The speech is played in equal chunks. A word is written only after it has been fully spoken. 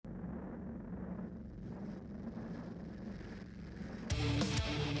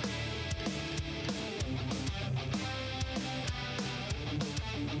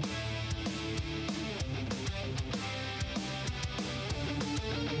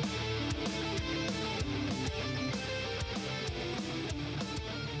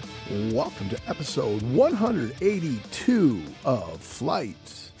Welcome to episode 182 of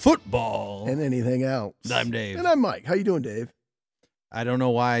Flight, Football, and Anything Else. I'm Dave. And I'm Mike. How you doing, Dave? I don't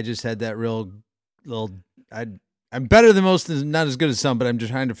know why I just had that real little. I'm better than most, not as good as some, but I'm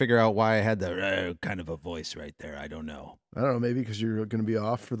just trying to figure out why I had that kind of a voice right there. I don't know. I don't know, maybe because you're going to be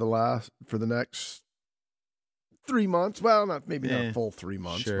off for the next 3 months. Well, not a full 3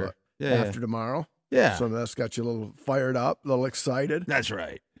 months, Sure. but after tomorrow. Yeah. So that's got you a little fired up, a little excited. That's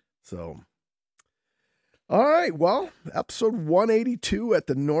right. So, all right. Well, episode 182 at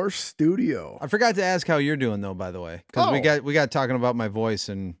the North Studio. I forgot to ask how you're doing though, by the way, because we got talking about my voice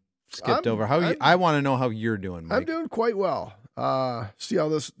and skipped over. I want to know how you're doing, Mike. I'm doing quite well. See how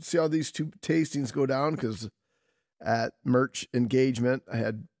these two tastings go down, because at merch engagement I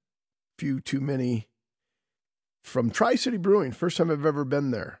had few too many from Tri-City Brewing. First time I've ever been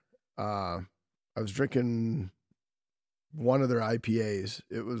there. I was drinking one of their IPAs.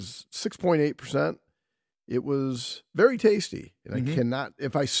 It was 6.8%. It was very tasty, and I cannot.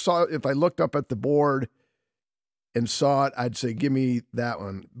 If I looked up at the board and saw it, I'd say, give me that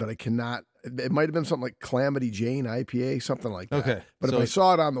one, but I cannot. It might have been something like Calamity Jane IPA, something like that. Okay. But So if I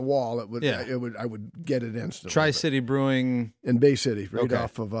saw it on the wall, I would get it instantly. Tri-City Brewing in Bay City, right okay.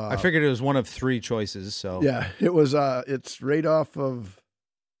 off of. I figured it was one of three choices. So yeah, it was. It's right off of.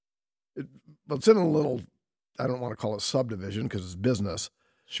 It's in a little. I don't want to call it subdivision because it's business.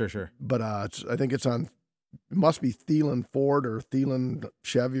 Sure. But I think it's on. It must be Thielen Ford or Thielen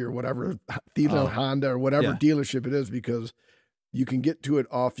Chevy or whatever, Thielen Honda or whatever dealership it is, because you can get to it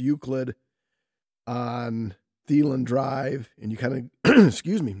off Euclid on Thielen Drive, and you kind of,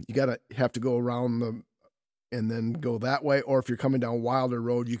 you have to go around and then go that way. Or if you're coming down Wilder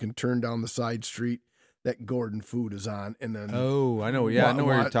Road, you can turn down the side street that Gordon Food is on, and then I know. Yeah, I know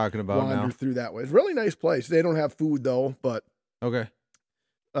what you're talking about now. Wander through that way. It's a really nice place. They don't have food though, but okay.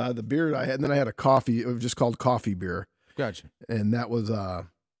 The beer I had, and then I had a coffee. It was just called coffee beer. Gotcha. And that was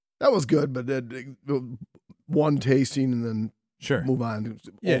good, but one tasting and then move on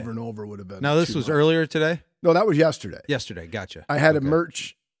over and over would have been. Now this was earlier today? No, that was yesterday. Yesterday, gotcha. I had a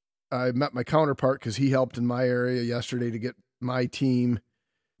merch. I met my counterpart because he helped in my area yesterday to get my team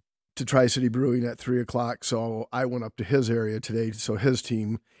to Tri-City Brewing at 3:00. So I went up to his area today, so his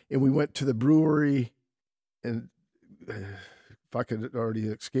team, and we went to the brewery, and fuck, it already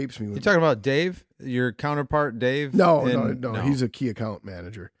escapes me. You talking about Dave, your counterpart, Dave? No. He's a key account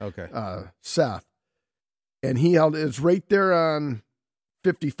manager. Okay. Seth, and it's right there on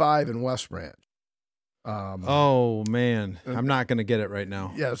 55 in West Branch. Oh man, I'm not going to get it right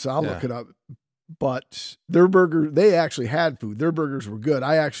now. Yeah, so I'll look it up. But their burger, they actually had food. Their burgers were good.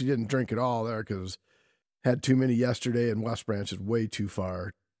 I actually didn't drink it all there because had too many yesterday, and West Branch is way too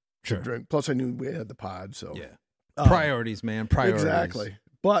far to drink. Plus, I knew we had the pod, so yeah. Priorities, man. Priorities. Exactly.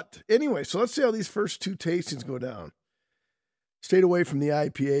 But anyway, so let's see how these first two tastings go down. Stayed away from the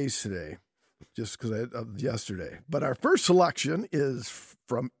IPAs today, just because of yesterday. But our first selection is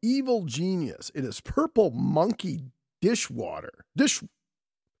from Evil Genius. It is Purple Monkey Dishwasher,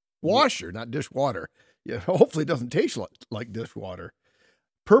 not dishwater. Yeah, hopefully it doesn't taste like dishwater.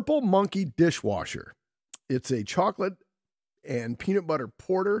 Purple Monkey Dishwasher. It's a chocolate and peanut butter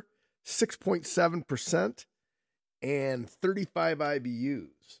porter, 6.7%. and 35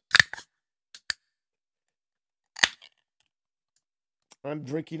 IBUs. I'm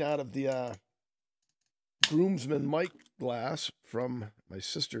drinking out of the groomsman Mike glass from my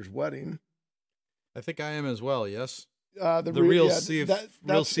sister's wedding. I think I am as well. Yes. The real seafood.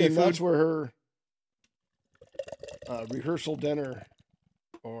 That's where her rehearsal dinner,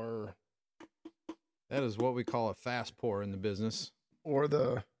 or that is what we call a fast pour in the business. Or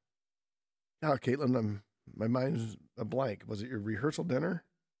the Caitlin, my mind's a blank. Was it your rehearsal dinner,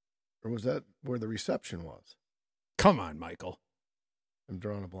 or was that where the reception was? Come on, Michael. I'm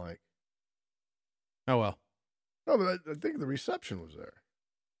drawing a blank. Oh well. No, but I think the reception was there.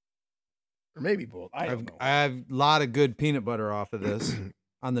 Or maybe both. I don't know. I have a lot of good peanut butter off of this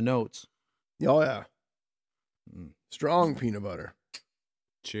on the notes. Oh, yeah. Strong peanut butter.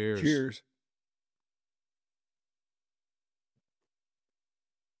 Cheers.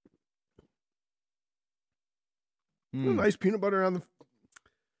 Nice peanut butter on the...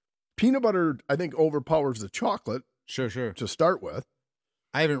 Peanut butter, I think, overpowers the chocolate. Sure. To start with.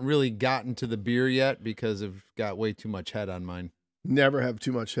 I haven't really gotten to the beer yet because I've got way too much head on mine. Never have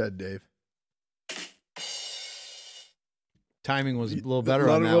too much head, Dave. Timing was a little better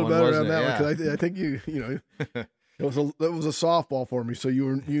on that one, wasn't it? Yeah. Because I think you know, it was a softball for me, so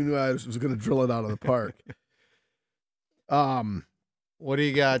you knew I was going to drill it out of the park. What do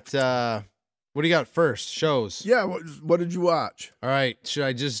you got? What do you got first? Shows. Yeah. What did you watch? All right. Should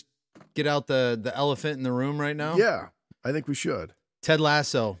I just get out the elephant in the room right now? Yeah, I think we should. Ted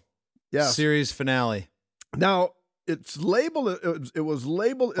Lasso. Yeah. Series finale. Now, it's labeled, it was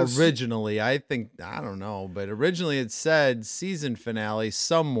labeled as Originally, I don't know, but originally it said season finale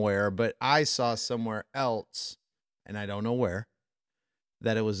somewhere, but I saw somewhere else, and I don't know where,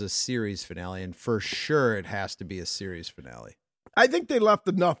 that it was a series finale, and for sure it has to be a series finale. I think they left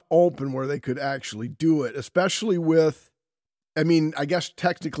enough open where they could actually do it, especially with, I mean, I guess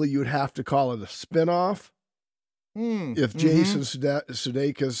technically you'd have to call it a spinoff if Jason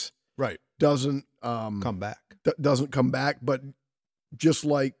Sudeikis right doesn't come back. Doesn't come back, but just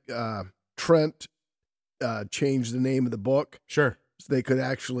like Trent changed the name of the book, sure, so they could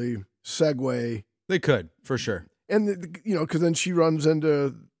actually segue. They could, for sure. And you know, because then she runs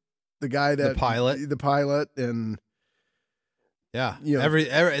into the guy that the pilot, and yeah, you know,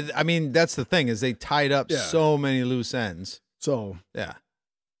 every I mean, that's the thing, is they tied up so many loose ends. So yeah,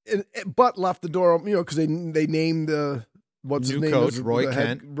 but left the door open, you know, because they named the what's new his name coach, is Roy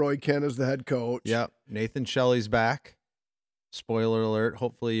Kent. Roy Kent is the head coach. Yep, Nathan Shelley's back. Spoiler alert.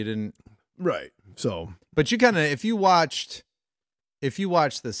 Hopefully you didn't. Right. So, but you kind of, if you watched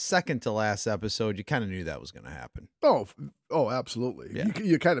the second to last episode, you kind of knew that was going to happen. Oh, absolutely. Yeah.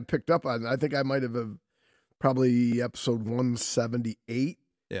 You kind of picked up on it. I think I might have probably episode 178,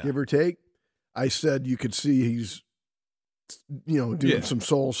 give or take. I said you could see he's, you know, doing some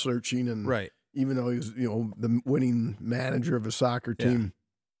soul searching, and right. Even though he's, you know, the winning manager of a soccer team.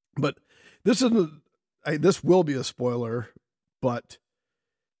 But this isn't. This will be a spoiler, but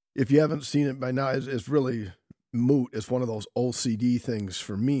if you haven't seen it by now, it's really moot. It's one of those OCD things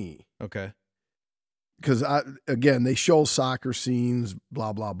for me. Okay. Because again, they show soccer scenes,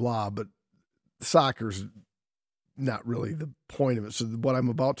 blah blah blah, but soccer's not really the point of it. So what I'm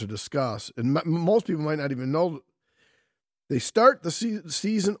about to discuss, and most people might not even know. They start the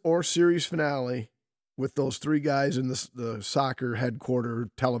season or series finale with those three guys in the soccer headquarter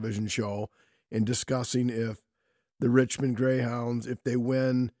television show and discussing if the Richmond Greyhounds, if they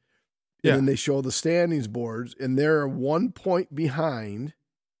win, and then they show the standings boards, and they're 1 point behind,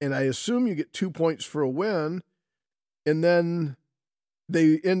 and I assume you get 2 points for a win, and then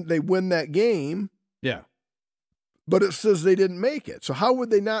they win that game. Yeah. But it says they didn't make it. So how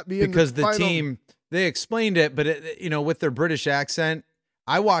would they not be in the final? Because the team... They explained it, but you know, with their British accent,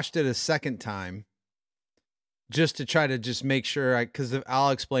 I watched it a second time just to try to just make sure. Because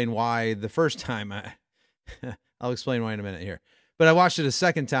I'll explain why the first time. I'll explain why in a minute here. But I watched it a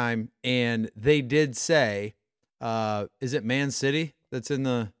second time, and they did say, "Is it Man City that's in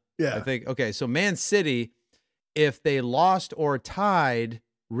the?" Yeah, I think. Okay, so Man City, if they lost or tied,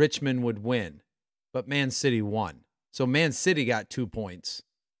 Richmond would win, but Man City won. So Man City got 2 points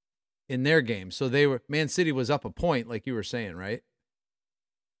in their game. So Man City was up a point, like you were saying, right?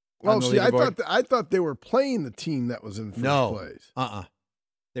 Well, see, I thought they were playing the team that was in first place.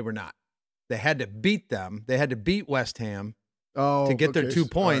 They were not. They had to beat them. They had to beat West Ham to get their 2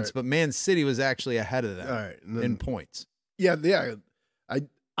 points, right. But Man City was actually ahead of them in points. Yeah.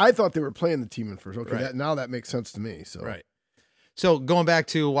 I thought they were playing the team in first. Okay, right. Now that makes sense to me. So right. So going back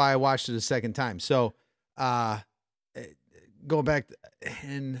to why I watched it a second time. So going back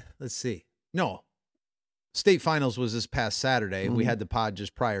and let's see. No, state finals was this past Saturday. We had the pod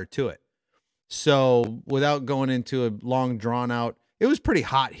just prior to it. So without going into a long drawn out, it was pretty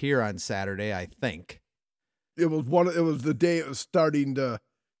hot here on Saturday, I think. It was the day it was starting to,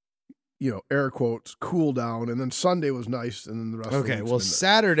 you know, air quotes, cool down, and then Sunday was nice, and then the rest of the week's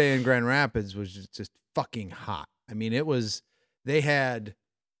Saturday in Grand Rapids was just fucking hot. I mean, they had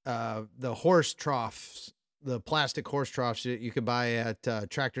the horse troughs, the plastic horse troughs that you could buy at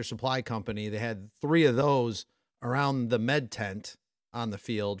Tractor Supply Company. They had 3 of those around the med tent on the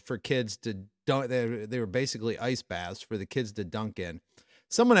field for kids to dunk. They were basically ice baths for the kids to dunk in.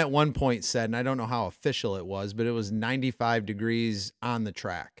 Someone at one point said, and I don't know how official it was, but it was 95 degrees on the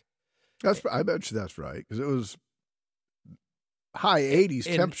track. I bet you that's right, because it was high 80s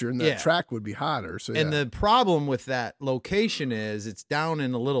temperature, and that track would be hotter. So and the problem with that location is it's down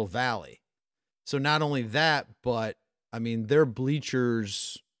in a little valley. So not only that, but I mean, their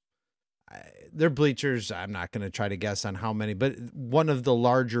bleachers, I'm not going to try to guess on how many, but one of the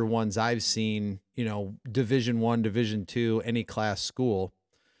larger ones I've seen, you know, Division I, Division II, any class school.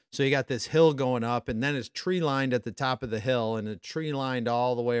 So you got this hill going up, and then it's tree lined at the top of the hill, and it's tree lined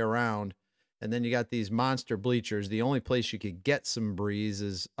all the way around. And then you got these monster bleachers. The only place you could get some breeze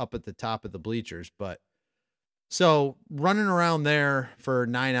is up at the top of the bleachers. But so running around there for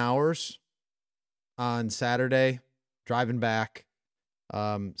 9 hours on Saturday, driving back.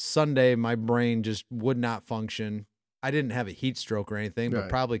 Sunday, my brain just would not function. I didn't have a heat stroke or anything, but Right.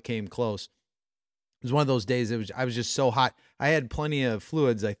 probably came close. It was one of those days. I was just so hot. I had plenty of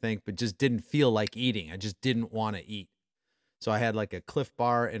fluids, I think, but just didn't feel like eating. I just didn't want to eat. So I had like a Cliff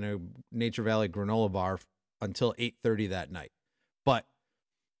Bar and a Nature Valley granola bar until 8:30 that night. But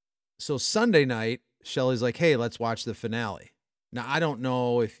so Sunday night, Shelly's like, "Hey, let's watch the finale." Now, I don't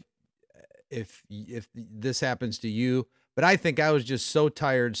know if this happens to you, but I think I was just so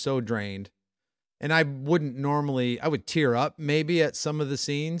tired, so drained. And I would tear up maybe at some of the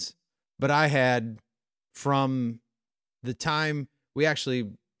scenes, but I had, from the time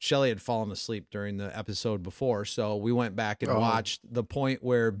Shelly had fallen asleep during the episode before. So we went back and watched the point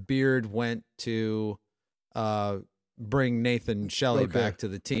where Beard went to bring Nathan Shelly back to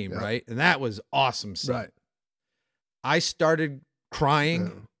the team. Yeah. Right. And that was awesome scene. Right. I started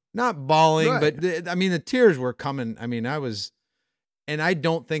crying, not bawling, Right. but the tears were coming. I mean, and I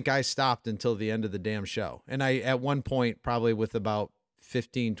don't think I stopped until the end of the damn show. And I, at one point, probably with about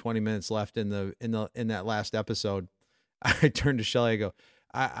 15, 20 minutes left in that last episode, I turned to Shelly. I go,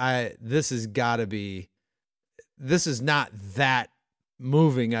 this is not that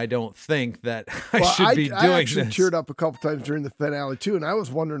moving. I don't think that I should be doing this. I actually teared up a couple times during the finale too. And I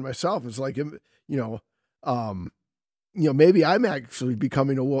was wondering myself, it's like, maybe I'm actually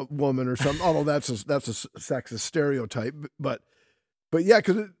becoming a woman or something. Although that's a sexist stereotype, but yeah,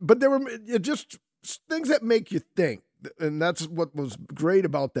 but there were just things that make you think, and that's what was great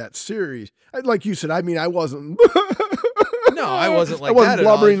about that series. Like you said, I mean, I wasn't. No, I wasn't like that. I wasn't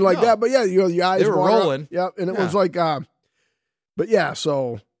blubbering like that, but yeah, the eyes were rolling. Yeah, and it was like, but yeah,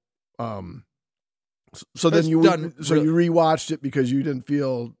 so then you rewatched it because you didn't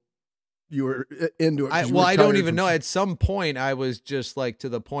feel you were into it. I don't even know. At some point, I was just like to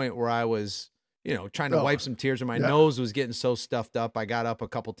the point where I was, trying to wipe some tears, and my nose was getting so stuffed up. I got up a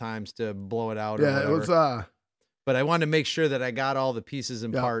couple times to blow it out. Yeah, it was. But I wanted to make sure that I got all the pieces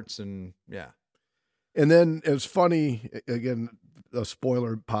and parts, and And then it was funny, again, a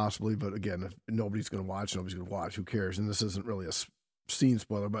spoiler possibly, but again, if nobody's going to watch, who cares? And this isn't really a scene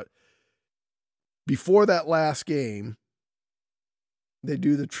spoiler, but before that last game, they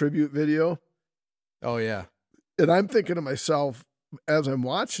do the tribute video. Oh, yeah. And I'm thinking to myself, as I'm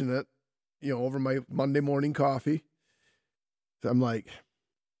watching it, over my Monday morning coffee, I'm like,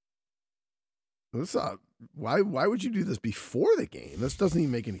 why would you do this before the game? This doesn't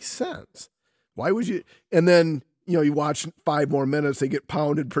even make any sense. Why would you? And then, you watch 5 more minutes, they get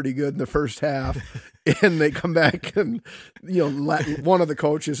pounded pretty good in the first half, and they come back and, one of the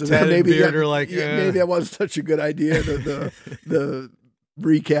coaches says, maybe that wasn't such a good idea, the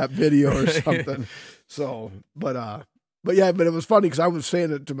recap video or something. So, but it was funny because I was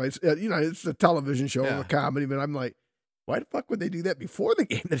saying it to myself, it's a television show, a comedy, but I'm like, why the fuck would they do that before the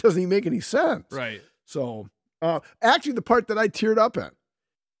game? That doesn't even make any sense. Right. So, actually the part that I teared up at,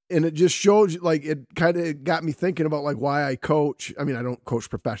 and it just shows, like, it kind of got me thinking about, like, why I coach. I mean, I don't coach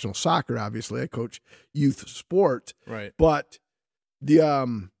professional soccer, obviously. I coach youth sport. Right. But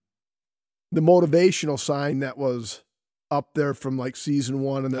the motivational sign that was up there from, like, season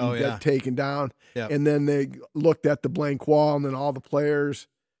 1 and then got taken down. Yep. And then they looked at the blank wall, and then all the players,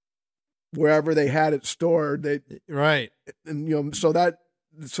 wherever they had it stored, right. And, so that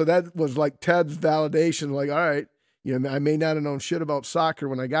was like Ted's validation, like, all right, I may not have known shit about soccer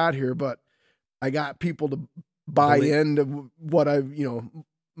when I got here, but I got people to buy into what so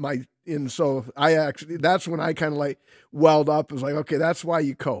that's when I kind of like welled up. It was like, okay, that's why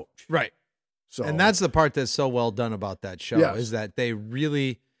you coach. Right. So, and that's the part that's so well done about that show is that they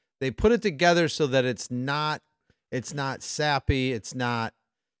put it together so that it's not sappy.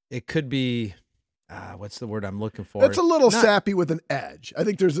 It could be, what's the word I'm looking for? It's a little sappy with an edge. I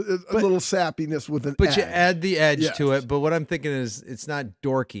think there's a little sappiness with an edge. But you add the edge to it. But what I'm thinking is it's not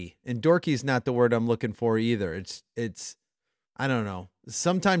dorky. And dorky is not the word I'm looking for either. It's I don't know.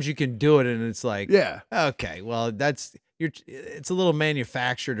 Sometimes you can do it and it's like, okay, well, it's a little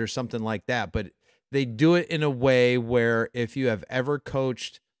manufactured or something like that. But they do it in a way where if you have ever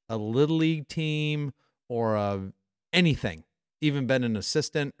coached a little league team or anything, even been an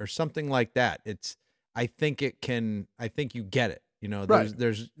assistant or something like that, I think you get it.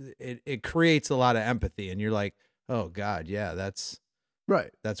 It creates a lot of empathy, and you're like, oh God, yeah, that's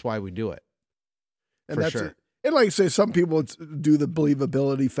right. That's why we do it. And for that's sure. it. And like I say, some people do the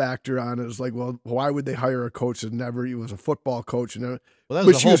believability factor on it. It's like, well, why would they hire a coach that he was a football coach? Well, that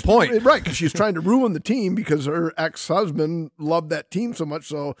was the whole point. Right, because she's trying to ruin the team because her ex-husband loved that team so much.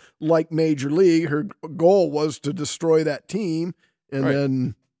 So like Major League, her goal was to destroy that team, and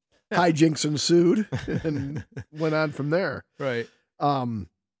then hijinks ensued and went on from there. Right.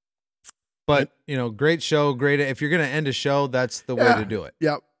 But, great show, great. If you're going to end a show, that's the way to do it.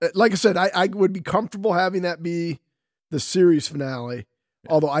 Yeah. Like I said, I would be comfortable having that be the series finale.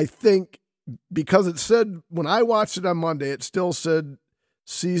 Yeah. Although I think because it said, when I watched it on Monday, it still said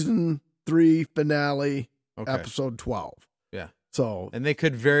season 3 finale, episode 12. Yeah. So, and they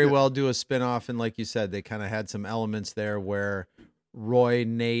could very well do a spinoff. And like you said, they kind of had some elements there where Roy,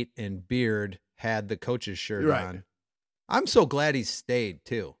 Nate, and Beard had the coach's shirt on. I'm so glad he stayed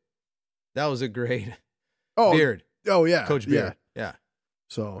too. That was a great Beard. Oh yeah. Coach Beard. Yeah.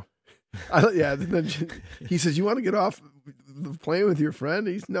 So, then he says, "You want to get off playing with your friend?"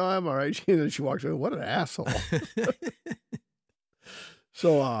 He's, "No, I'm all right." And then she walks away. What an asshole.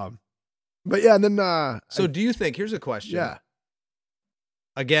 So, but yeah, and then, so do you think, here's a question. Yeah.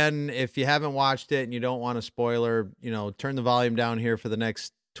 Again, if you haven't watched it and you don't want a spoiler, turn the volume down here for the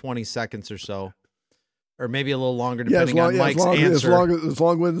next 20 seconds or so, or maybe a little longer, depending on Mike's answer. As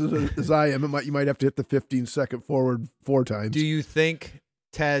long as I am, you might have to hit the 15-second forward 4 times. Do you think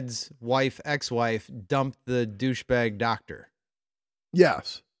Ted's ex-wife dumped the douchebag doctor?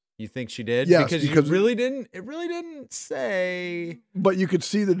 Yes. You think she did? Yes, because it really didn't say. But you could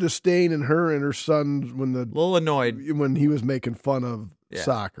see the disdain in her and her son a little annoyed when he was making fun of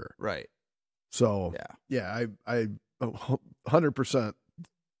soccer. Right. So I 100%.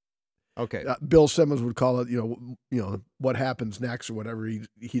 Okay. Bill Simmons would call it, what happens next or whatever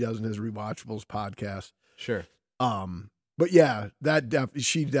he does in his Rewatchables podcast. Sure. But yeah,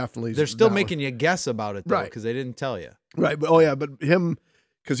 she definitely. They're still making you guess about it though, right? Because they didn't tell you. Right. But but him,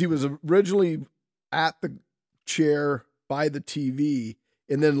 because he was originally at the chair by the TV,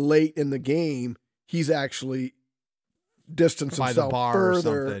 and then late in the game, he's actually distanced by himself the bar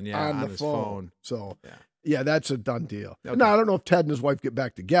further or something, on the his phone. So yeah, that's a done deal. Okay. Now I don't know if Ted and his wife get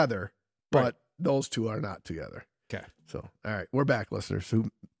back together, but right. Those two are not together. Okay. So all right, we're back, listeners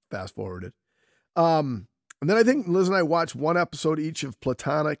who fast forwarded. And then I think Liz and I watched one episode each of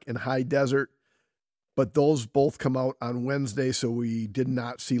Platonic and High Desert, but those both come out on Wednesday, so we did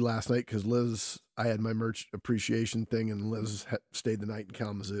not see last night because Liz, I had my merch appreciation thing, and Liz stayed the night in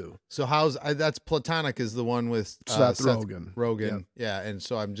Kalamazoo. So that's Platonic is the one with Seth Rogen. Rogen, yeah. And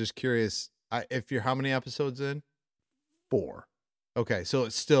so I'm just curious, if you're how many episodes in? 4. Okay, so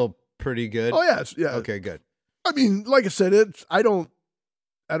it's still pretty good. Oh yeah, yeah. Okay, good. I mean, like I said, I don't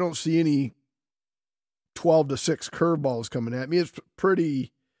see any 12-6 curveballs coming at me. It's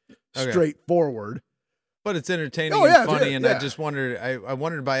pretty straightforward. But it's entertaining and funny, and I just wondered. I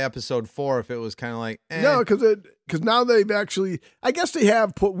wondered by episode 4 if it was kind of like no, because now they've actually. I guess they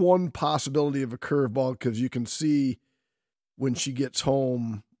have put one possibility of a curveball because you can see when she gets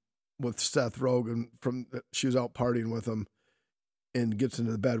home with Seth Rogen she was out partying with him, and gets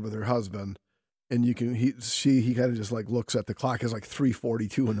into the bed with her husband, and he kind of just like looks at the clock. It's like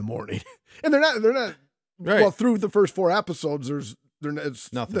 3:42 in the morning, and they're not. Right. Well, through the first 4 episodes,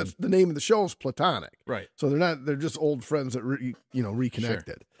 it's nothing. The name of the show is Platonic. Right. So they're just old friends that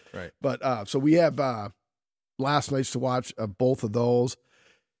reconnected. Sure. Right. But so we have last nights to watch both of those.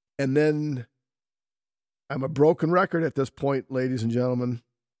 And then I'm a broken record at this point, ladies and gentlemen.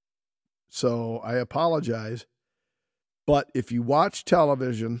 So I apologize. But if you watch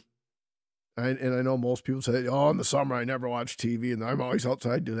television, and I know most people say, "Oh, in the summer I never watch TV, and I'm always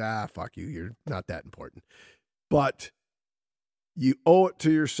outside." Fuck you. You're not that important. But you owe it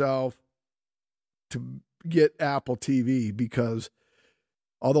to yourself to get Apple TV because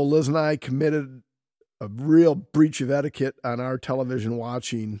although Liz and I committed a real breach of etiquette on our television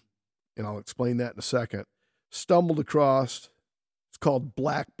watching, and I'll explain that in a second, stumbled across, it's called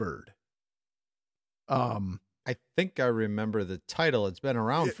Blackbird. I think I remember the title. It's been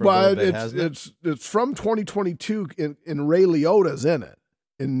around for a little bit, hasn't it? It's from 2022, and Ray Liotta's in it.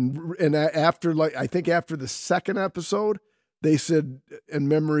 And after I think after the second episode, they said in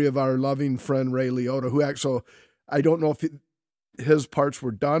memory of our loving friend Ray Liotta, who actually, I don't know if his parts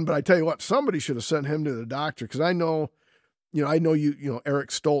were done, but I tell you what, somebody should have sent him to the doctor because I know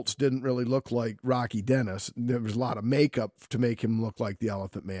Eric Stoltz didn't really look like Rocky Dennis. There was a lot of makeup to make him look like the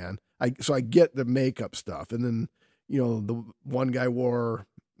Elephant Man. So I get the makeup stuff. And then, the one guy wore,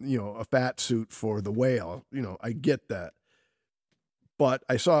 a fat suit for the whale. I get that. But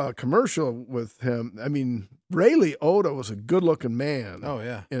I saw a commercial with him. I mean, Ray Liotta was a good looking man. Oh,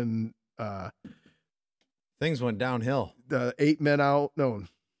 yeah. And things went downhill. The 8 Men Out. No, not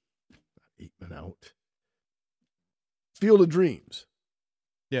 8 Men Out. Field of Dreams.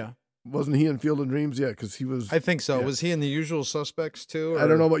 Yeah. Wasn't he in Field of Dreams? Yeah, because he was. I think so. Yeah. Was he in The Usual Suspects too? I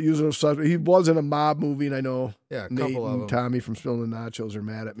don't know about Usual Suspects. He was in a mob movie, and I know Yeah, a Nate couple of and them. Tommy from Spilling the Nachos are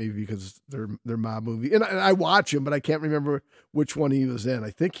mad at me because they're mob movie. And I watch him, but I can't remember which one he was in.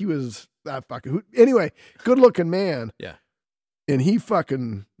 I think he was anyway, good looking man. Yeah. And he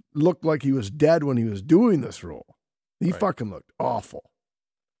fucking looked like he was dead when he was doing this role. He Right. fucking looked awful.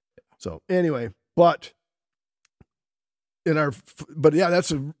 So anyway, but yeah,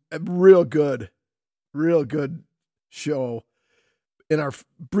 that's a real good show. In our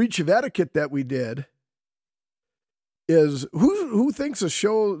breach of etiquette that we did is who thinks a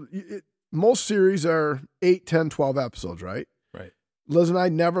show, most series are 8, 10, 12 episodes, right? Right. Liz and I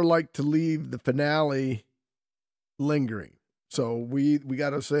never like to leave the finale lingering. So we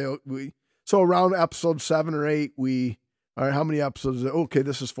got to say, so around episode 7 or 8, all right, how many episodes? Okay,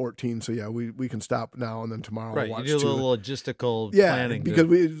 this is 14. So yeah, we can stop now and then tomorrow. Right. I'll watch You do a 2. little logistical Yeah, planning.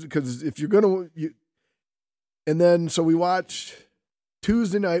 because if you're gonna, and then so we watched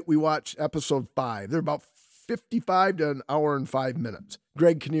Tuesday night. We watched episode 5. They're about 55 to an hour and 5 minutes.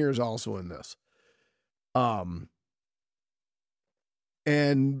 Greg Kinnear is also in this.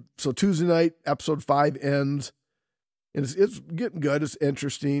 And so Tuesday night, episode 5 ends. And it's getting good. It's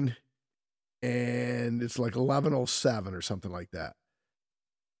interesting. And it's like 11:07 or something like that.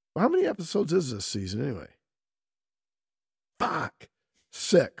 Well, how many episodes is this season anyway? Fuck.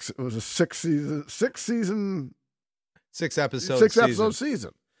 6. It was a 6 season. 6 episode 6 season. episode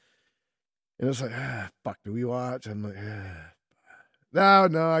season. And it's like, fuck, do we watch? I'm like,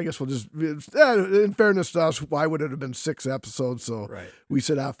 no, I guess we'll just, in fairness to us, why would it have been 6 episodes? So Right. we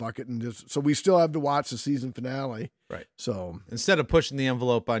said, fuck it. And so we still have to watch the season finale. Right. So Instead of pushing the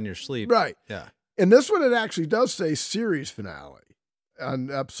envelope on your sleeve. right. Yeah. And this one, it actually does say series finale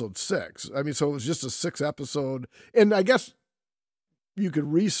on episode 6. I mean, so it was just a 6 episode. And I guess you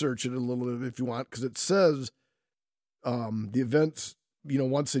could research it a little bit if you want, because it says the events,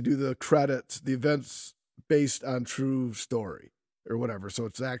 once they do the credits, the events based on true story or whatever. So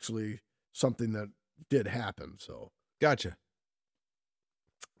it's actually something that did happen. So Gotcha.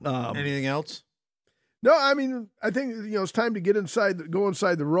 Anything else? no, I mean, I think, it's time to go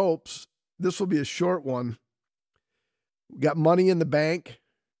inside the ropes. This will be a short one. We got Money in the Bank,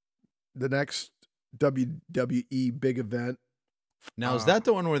 the next WWE big event. Now, is that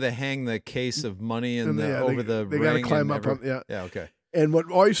the one where they hang the case of money over the they ring? got to climb and up on, yeah. Yeah, okay. And what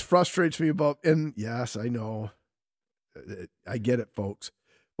always frustrates me about, and yes, I know, I get it, folks.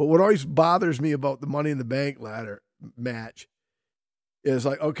 But what always bothers me about the Money in the Bank ladder match is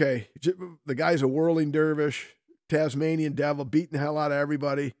like, okay, the guy's a whirling dervish, Tasmanian devil, beating the hell out of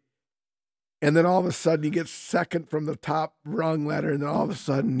everybody. And then all of a sudden he gets second from the top rung ladder. And then all of a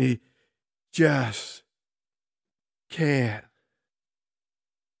sudden he just can't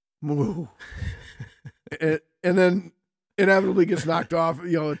move. and then inevitably gets knocked off,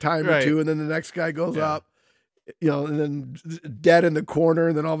 a time or Right. two. And then the next guy goes Yeah. up, and then dead in the corner.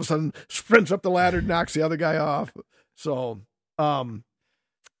 And then all of a sudden sprints up the ladder, knocks the other guy off. So,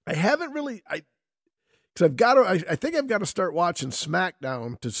 I haven't really, because I think I've got to start watching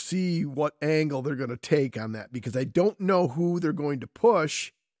SmackDown to see what angle they're going to take on that, because I don't know who they're going to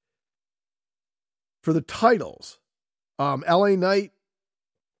push for the titles. LA Knight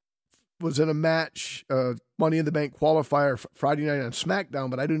was in a match, Money in the Bank qualifier Friday night on SmackDown,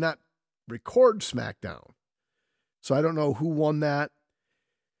 but I do not record SmackDown. So I don't know who won that.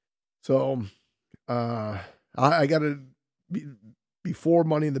 So I got to, before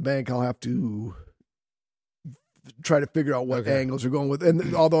Money in the Bank, I'll have to try to figure out what angles are going with. And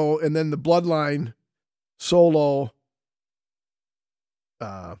then the Bloodline Solo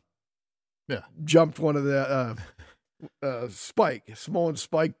jumped one of the Samoan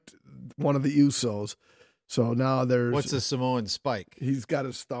spiked one of the Usos. So now there's What's a Samoan spike? He's got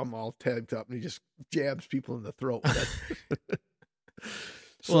his thumb all tagged up and he just jabs people in the throat with it.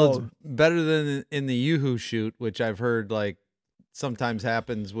 Well, it's better than in the Yoo-Hoo shoot, which I've heard like sometimes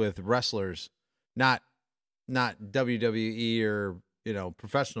happens with wrestlers, not WWE or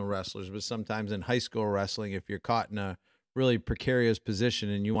professional wrestlers, but sometimes in high school wrestling, if you're caught in a really precarious position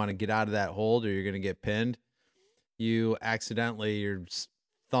and you want to get out of that hold or you're going to get pinned, you accidentally your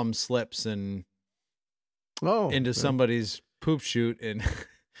thumb slips and into somebody's poop chute, and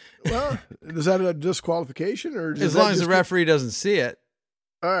well, is that a disqualification or as long as the referee doesn't see it?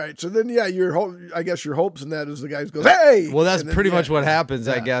 All right, so then I guess your hopes in that is the guy goes, hey. Well, that's then, pretty much what happens,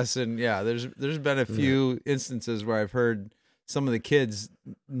 yeah. I guess, and yeah, there's been a few instances where I've heard some of the kids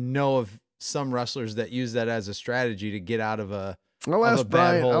know of some wrestlers that use that as a strategy to get out of a I'll ask bad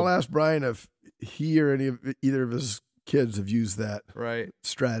Brian. hold. I'll ask Brian if he or either of his kids have used that Right.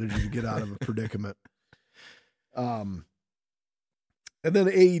 strategy to get out of a predicament. And then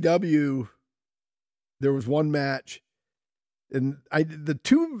AEW, there was one match, and the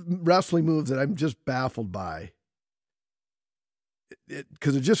two wrestling moves that I'm just baffled by,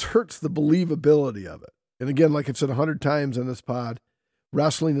 because it just hurts the believability of it. And again, like I've said 100 times on this pod,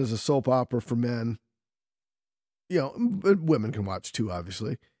 wrestling is a soap opera for men. You know, but women can watch too,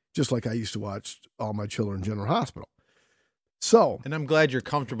 obviously, just like I used to watch All My Children General Hospital. So, And I'm glad you're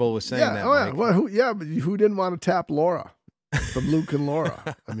comfortable with saying that. Yeah, Mike. well, but who didn't want to tap Laura from Luke and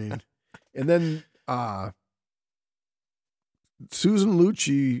Laura? I mean, and then Susan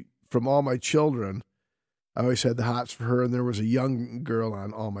Lucci from All My Children. I always had the hots for her, and there was a young girl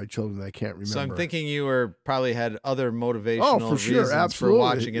on All My Children that I can't remember. So I'm thinking you probably had other motivational for sure, reasons absolutely, for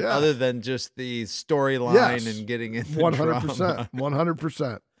watching it, yeah. other than just the storyline Yes, and getting into 100%,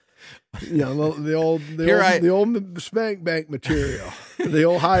 100%. You know, the old spank bank material, the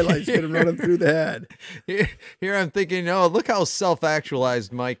old highlights getting running through the head. Here I'm thinking, oh, look how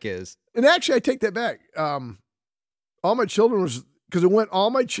self-actualized Mike is. And actually, I take that back. All My Children was, because it went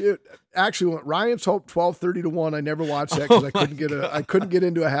actually went Ryan's Hope 12:30 to 1. I never watched that because I couldn't get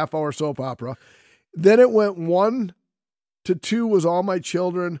into a half-hour soap opera. Then it went 1 to 2 was All My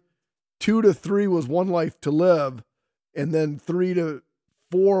Children, 2 to 3 was One Life to Live, and then 3 to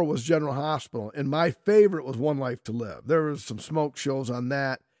 4 was General Hospital. And my favorite was One Life to Live. There was some smoke shows on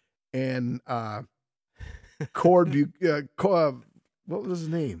that, and Cord what was his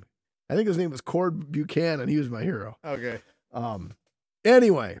name? I think his name was Cord Buchanan. He was my hero. Okay.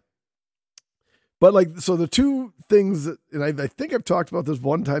 Anyway, but like, so the two things that, and I think I've talked about this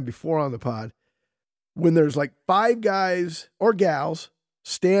one time before on the pod, when there's like 5 guys or gals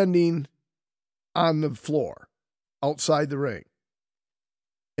standing on the floor outside the ring,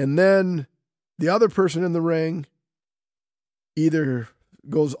 and then the other person in the ring either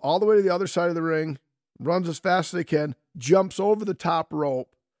goes all the way to the other side of the ring, runs as fast as they can, jumps over the top rope,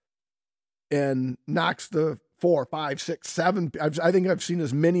 and knocks the 4, 5, 6, 7. I think I've seen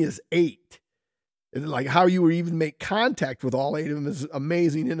as many as 8. And like how you would even make contact with all 8 of them is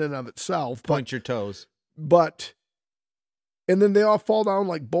amazing in and of itself. Point your toes. And then they all fall down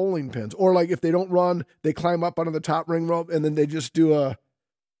like bowling pins. Or like if they don't run, they climb up onto the top ring rope and then they just do a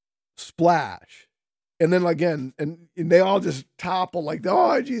splash. And then again, and they all just topple like,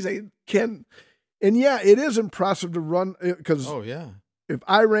 oh, geez, they can. And yeah, it is impressive to run because Oh, yeah. if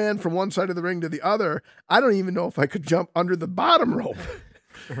I ran from one side of the ring to the other, I don't even know if I could jump under the bottom rope,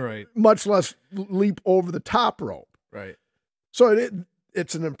 Right. much less leap over the top rope. Right. So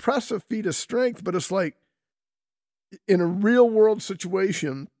it's an impressive feat of strength, but it's like in a real world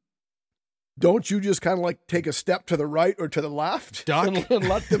situation, don't you just kind of like take a step to the right or to the left Duck. and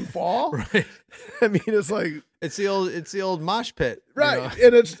let them fall? Right. I mean, it's like It's the old mosh pit. right,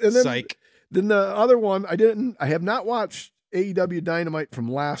 You know? and then Psych. Then the other one, I have not watched AEW Dynamite from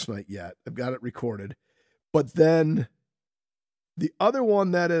last night yet. I've got it recorded. But then the other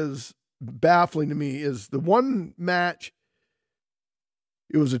one that is baffling to me is the one match.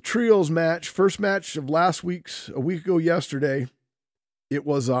 It was a trios match, first match of a week ago yesterday. It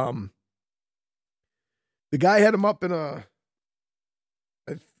was the guy had him up in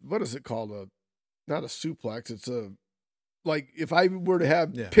what is it called? Not a suplex. It's like if I were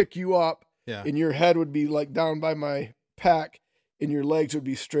to pick you up, Yeah. and your head would be like down by my pack, and your legs would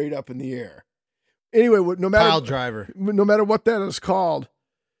be straight up in the air. Anyway, no Pile driver. matter what that is called,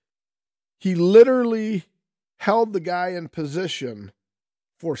 he literally held the guy in position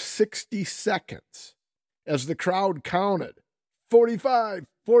for 60 seconds as the crowd counted 45,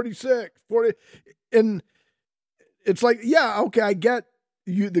 46, 40. And it's like, yeah, okay, I get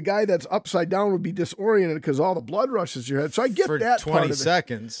you. The guy that's upside down would be disoriented because all the blood rushes your head. So I get For that 20 part of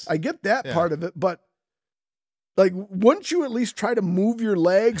seconds. I get that part of it, but like, wouldn't you at least try to move your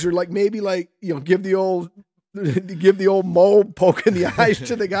legs or like maybe like, you know, give the old Mo poke in the eyes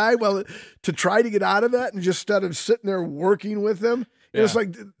to the guy to try to get out of that and just instead of sitting there working with him. Yeah. It's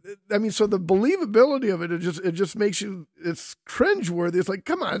like, I mean, so the believability of it just makes you, it's cringeworthy. It's like,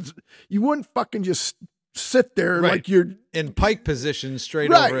 come on, you wouldn't fucking just sit there Right. like you're In pike position straight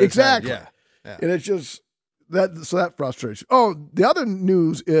right, over his exactly. head. Yeah. And it's just that frustrates. Oh, the other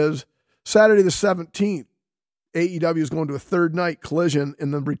news is Saturday the 17th, AEW is going to a third night Collision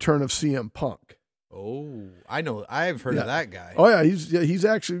in the return of CM Punk. Oh, I know. I've heard of that guy. Oh yeah, he's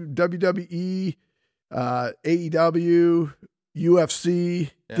actually WWE, AEW,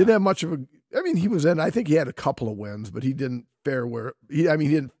 UFC. Yeah. Didn't have much of a. I mean, he was in. I think he had a couple of wins, but he didn't fare he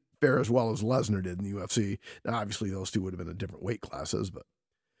didn't fare as well as Lesnar did in the UFC. Now, obviously, those two would have been in different weight classes, but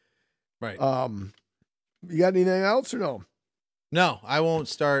Right. You got anything else or no? No, I won't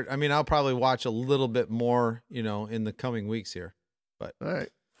start. I mean, I'll probably watch a little bit more, in the coming weeks here. But All right.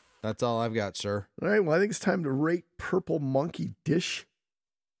 that's all I've got, sir. All right. Well, I think it's time to rate Purple Monkey Dish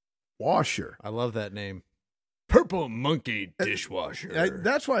Washer. I love that name. Purple Monkey Dishwasher.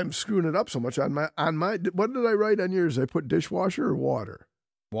 That's why I'm screwing it up so much on my. What did I write on yours? I put dishwasher or water?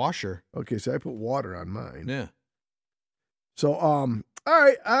 Washer. Okay, so I put water on mine. Yeah. So, all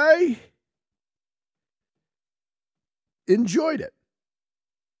right, I enjoyed it.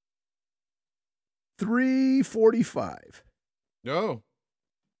 345. Oh.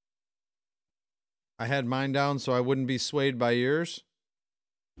 I had mine down so I wouldn't be swayed by yours.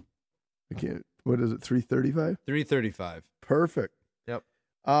 I can't. What is it? 335. 335. Perfect. Yep.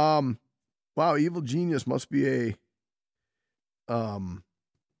 Wow. Evil Genius must be a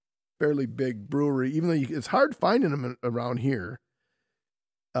fairly big brewery, even though it's hard finding them around here.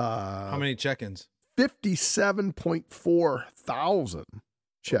 How many check-ins? 57.4 thousand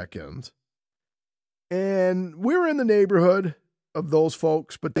check-ins. And we were in the neighborhood of those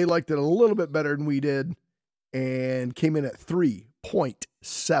folks, but they liked it a little bit better than we did and came in at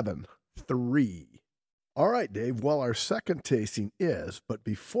 3.73. All right, Dave. Well, our second tasting is, but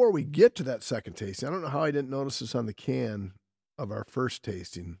before we get to that second tasting, I don't know how I didn't notice this on the can of our first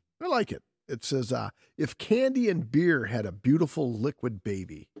tasting. I like it. It says, if candy and beer had a beautiful liquid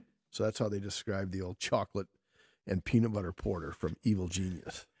baby. So that's how they describe the old chocolate and peanut butter porter from Evil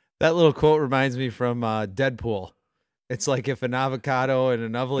Genius. That little quote reminds me from Deadpool. It's like if an avocado and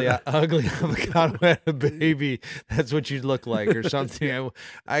an ugly avocado had a baby, that's what you'd look like or something.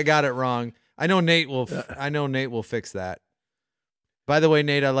 I got it wrong. I know Nate will fix that. By the way,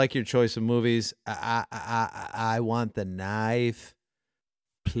 Nate, I like your choice of movies. I want the knife,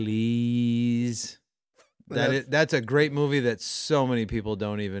 please. That's a great movie that so many people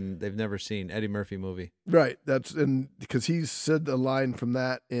they've never seen. Eddie Murphy movie. Right. Because he said the line from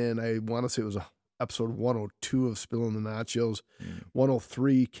that, and I want to say it was episode 102 of Spilling the Nachos.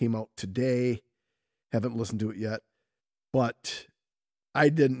 103 came out today. Haven't listened to it yet, but I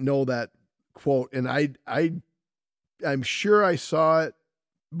didn't know that quote, and I'm sure I saw it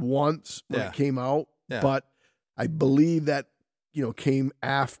once when it came out, but I believe that came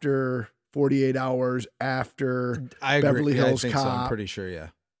after 48 Hours after Beverly Hills Cop. So. I'm pretty sure, yeah.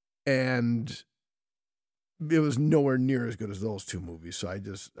 And it was nowhere near as good as those two movies. So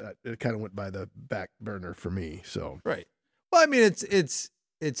it kind of went by the back burner for me. So right. Well, I mean,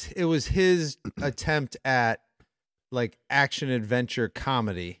 it was his attempt at like action adventure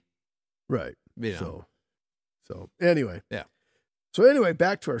comedy, right? So anyway, yeah. So anyway,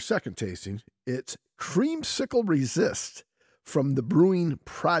 back to our second tasting. It's Creamsicle Resist from the Brewing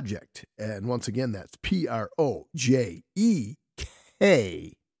Project. And once again, that's PROJEKT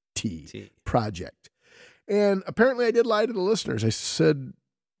Project. And apparently I did lie to the listeners. I said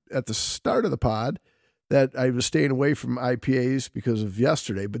at the start of the pod that I was staying away from IPAs because of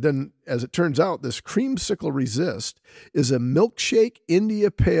yesterday. But then, as it turns out, this Creamsicle Resist is a milkshake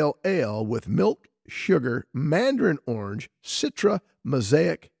India Pale Ale with milk, sugar, mandarin orange, citra,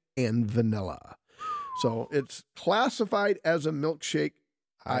 mosaic, and vanilla. So it's classified as a milkshake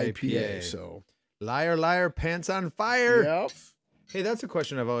IPA. So liar, liar, pants on fire. Yep. Hey, that's a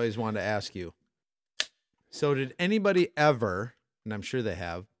question I've always wanted to ask you. So did anybody ever, and I'm sure they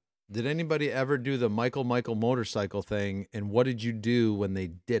have, did anybody ever do the Michael motorcycle thing? And what did you do when they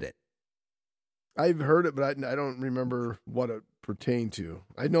did it? I've heard it, but I don't remember what it pertained to.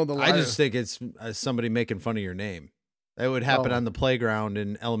 I know the liar. I just think it's somebody making fun of your name. That would happen on the playground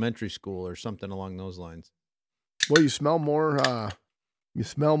in elementary school or something along those lines. Well, you smell more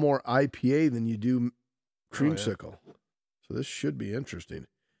IPA than you do creamsicle. So this should be interesting.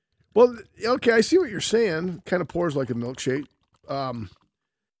 Well, okay, I see what you're saying. Kind of pours like a milkshake.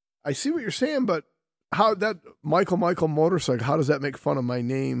 I see what you're saying, but how that Michael motorcycle, how does that make fun of my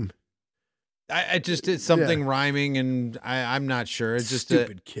name? It's something rhyming, and I'm not sure. It's just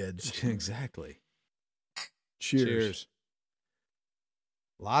stupid kids. Exactly. Cheers.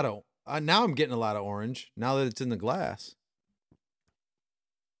 Now I'm getting a lot of orange now that it's in the glass.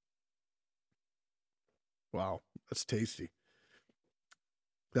 Wow, that's tasty.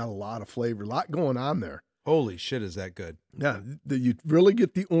 Got a lot of flavor, a lot going on there. Holy shit, is that good? Yeah, you really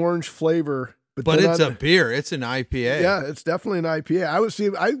get the orange flavor. But it's a beer. It's an IPA. Yeah, it's definitely an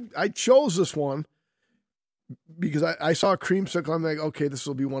IPA. I chose this one because I saw creamsicle. I'm like, okay, this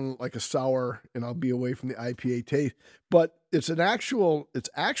will be one like a sour, and I'll be away from the IPA taste. But it's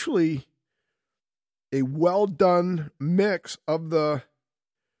actually a well done mix of the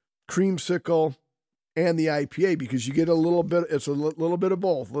creamsicle and the IPA because you get a little bit. It's a little bit of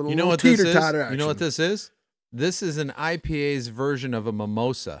both. You know what this is? You know what this is? This is an IPA's version of a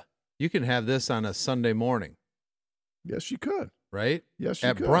mimosa. You can have this on a Sunday morning. Yes, you could. Right? Yes, you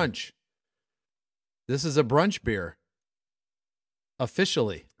At could. brunch. This is a brunch beer.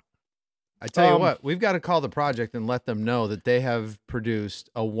 Officially. I tell you what, we've got to call the project and let them know that they have produced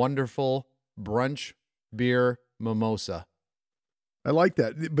a wonderful brunch beer mimosa. I like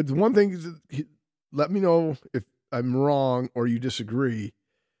that. But the one thing is, let me know if I'm wrong or you disagree.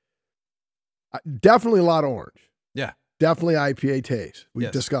 Definitely a lot of orange. Yeah. Definitely IPA taste. We've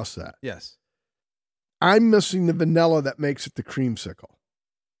Yes. discussed that. Yes. I'm missing the vanilla that makes it the creamsicle.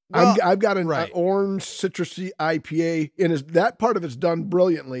 Well, I've got an right. orange citrusy IPA, and that part of it's done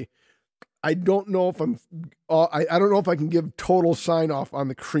brilliantly. I don't know if I don't know if I can give total sign off on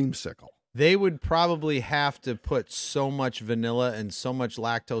the creamsicle. They would probably have to put so much vanilla and so much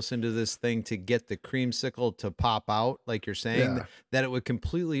lactose into this thing to get the creamsicle to pop out, like you're saying, Yeah. that it would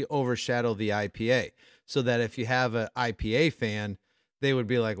completely overshadow the IPA. So that if you have an IPA fan, they would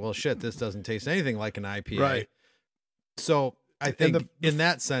be like, well, shit, this doesn't taste anything like an IPA. Right. So I think the- in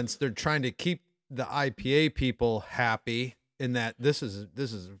that sense, they're trying to keep the IPA people happy in that this is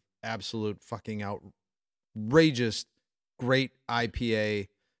absolute fucking outrageous, great IPA,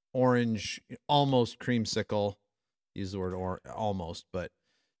 orange, almost creamsicle. Use the word almost, but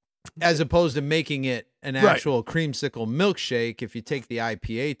as opposed to making it an Right. actual creamsicle milkshake, if you take the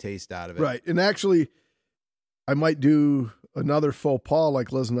IPA taste out of it. Right. And actually, I might do another faux pas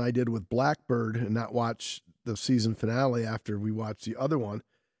like Liz and I did with Blackbird and not watch the season finale after we watch the other one.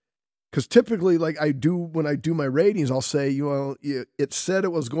 Because typically, like I do when I do my ratings, I'll say, it said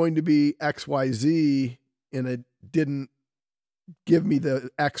it was going to be XYZ and it didn't give me the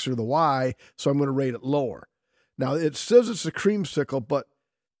X or the Y, so I'm going to rate it lower. Now, it says it's a creamsicle, but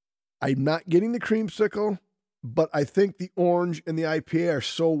I'm not getting the creamsicle, but I think the orange and the IPA are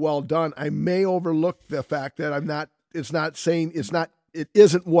so well done, I may overlook the fact that it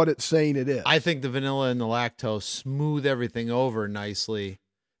isn't what it's saying it is. I think the vanilla and the lactose smooth everything over nicely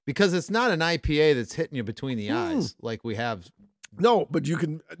because it's not an IPA that's hitting you between the eyes like we have. No, but you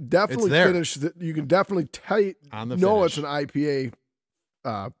can definitely there. finish. You can definitely On the know finish. it's an IPA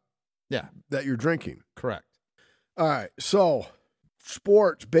Yeah, that you're drinking. correct. All right, so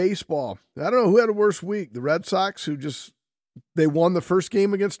sports, baseball. I don't know who had a worse week. The Red Sox, they won the first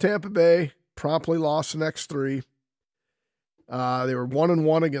game against Tampa Bay, promptly lost the next three. They were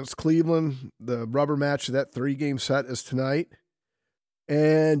 1-1 against Cleveland. The rubber match of that 3-game set is tonight.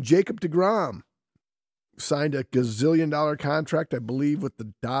 And Jacob deGrom signed a gazillion-dollar contract, I believe, with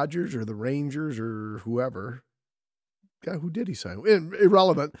the Dodgers or the Rangers or whoever. God, who did he sign?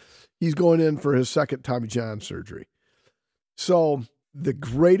 Irrelevant. He's going in for his second Tommy John surgery. So the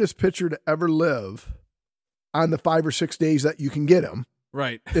greatest pitcher to ever live on the 5 or 6 days that you can get him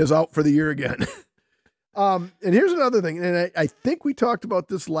Right. is out for the year again. And here's another thing, and I think we talked about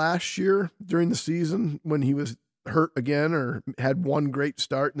this last year during the season when he was hurt again or had one great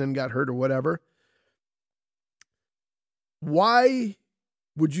start and then got hurt or whatever. Why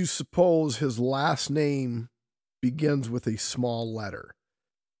would you suppose his last name begins with a small letter?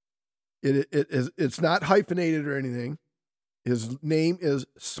 It's not hyphenated or anything. His name is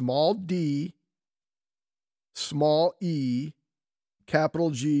small d, small e,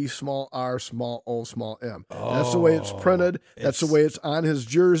 capital G, small r, small o, small m. That's the way it's printed. That's the way it's on his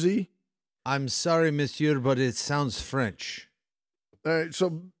jersey. I'm sorry, monsieur, but it sounds French. All right,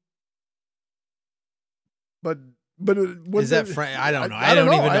 so, but Is that French? I don't know. I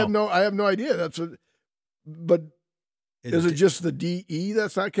don't even know. I have no idea. But is it just the DE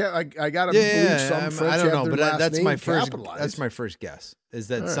that's not cap? I got to believe some French I don't know, have their but last that's name my first. capitalized. That's my first guess. Is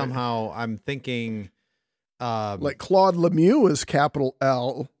that All right. somehow I'm thinking? Like Claude Lemieux is capital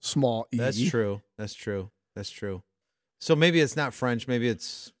L, small e. That's true. That's true. That's true. So maybe it's not French. Maybe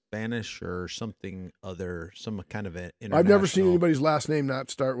it's Spanish or something other. Some kind of an international. I've never seen anybody's last name not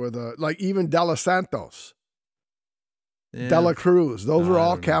start with like even De Los Santos, Yeah, De La Cruz. Those are I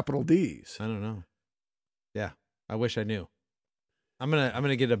all don't know. capital D's. I don't know. Yeah, I wish I knew. I'm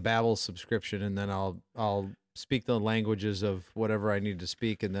gonna get a Babbel subscription, and then I'll speak the languages of whatever I need to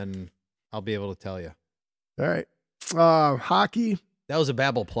speak, and then I'll be able to tell you. All right. Hockey, That was a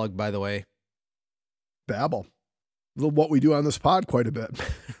Babbel plug, by the way. Babbel. What we do on this pod quite a bit.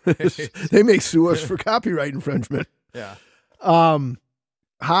 They may sue us for copyright infringement. Yeah.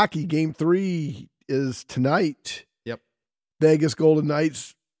 Hockey, game 3 is tonight. Yep. Vegas Golden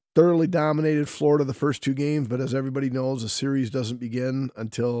Knights thoroughly dominated Florida the first 2 games, but as everybody knows, the series doesn't begin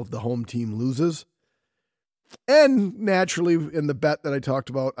until the home team loses. And naturally, in the bet that I talked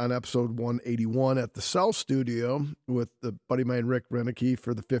about on episode 181 at the Cell Studio with the buddy of mine, Rick Renicky,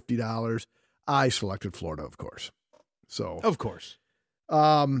 for the $50, I selected Florida, of course. So, Of course.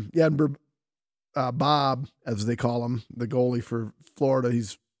 yeah, and Bob, as they call him, the goalie for Florida,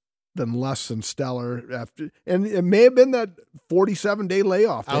 he's been less than stellar after, and it may have been that 47-day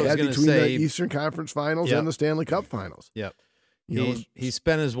layoff they had between the Eastern Conference Finals and the Stanley Cup Finals. Yep. He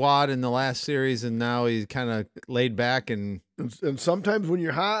spent his wad in the last series, and now he's kind of laid back. And sometimes when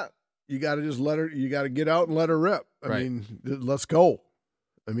you're hot, you got to just you got to get out and let her rip. I mean, let's go.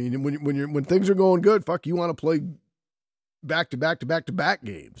 I mean, when things are going good, fuck, you want to play back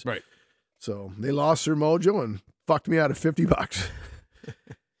games. Right. So they lost their mojo and fucked me out of $50.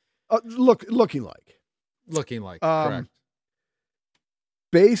 Looking like. Correct.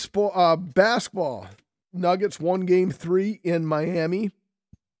 Basketball. Nuggets won game 3 in Miami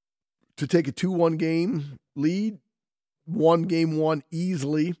to take a 2-1 game lead. Won game 1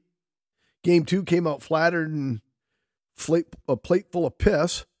 easily. Game 2 came out flattered and a plate full of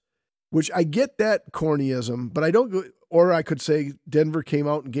piss, which I get that cornyism, but I don't go, or I could say Denver came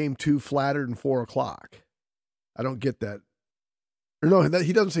out in game 2 flattered and 4 o'clock. I don't get that. Or no,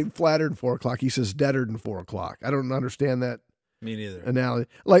 he doesn't say flattered and 4 o'clock. He says deader than 4 o'clock. I don't understand that. Me neither. Analogy.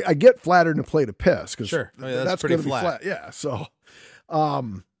 Like, I get flattered in a plate of piss because sure. That's pretty flat. Yeah. So,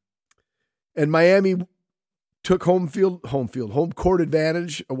 and Miami took home court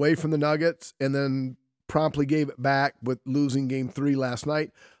advantage away from the Nuggets and then promptly gave it back with losing game 3 last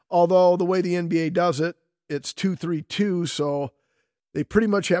night. Although the way the NBA does it, it's 2-3-2. So they pretty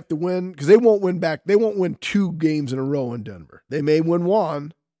much have to win because they won't win back. They won't win 2 games in a row in Denver. They may win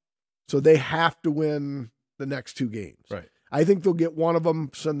 1. So they have to win the next 2 games. Right. I think they'll get one of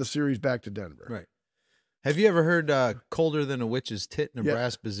them, send the series back to Denver. Right. Have you ever heard colder than a witch's tit in a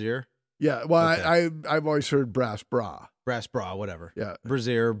brass brazier? Yeah. Well, okay. I've always heard brass bra. Brass bra, whatever. Yeah.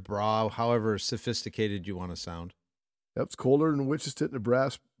 Brazier, bra, however sophisticated you want to sound. That's colder than a witch's tit in a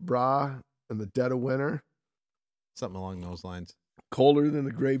brass bra in the dead of winter. Something along those lines. Colder than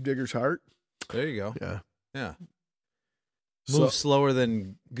a gravedigger's heart. There you go. Yeah. Yeah. Move slower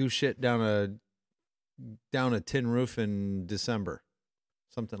than goose shit down a tin roof in December.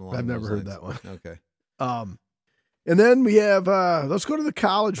 Something along those lines. I've never heard that one. Okay. And then we have, let's go to the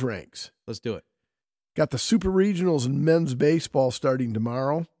college ranks. Let's do it. Got the super regionals in men's baseball starting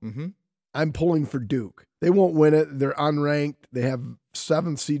tomorrow. Mm-hmm. I'm pulling for Duke. They won't win it. They're unranked. They have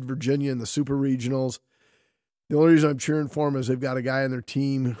 7th seed Virginia in the super regionals. The only reason I'm cheering for them is they've got a guy on their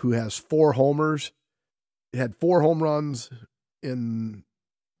team who has 4 homers. He had 4 home runs in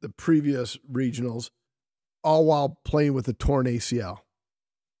the previous regionals, all while playing with a torn ACL.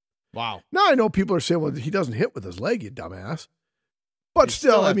 Wow. Now I know people are saying, well, he doesn't hit with his leg, you dumbass. But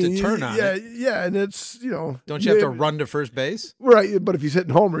still, I mean, turn on it. Yeah, and it's, Don't you have to run to first base? Right, but if he's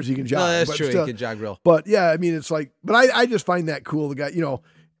hitting homers, he can jog. No, that's true. He can jog real. But yeah, I mean, it's like, but I just find that cool. The guy,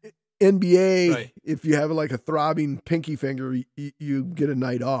 NBA, right. If you have like a throbbing pinky finger, you get a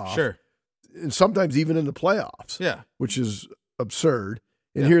night off. Sure. And sometimes even in the playoffs. Yeah. Which is absurd.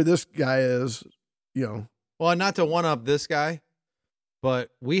 And here this guy is, Well, not to one-up this guy,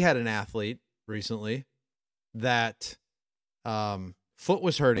 but we had an athlete recently that foot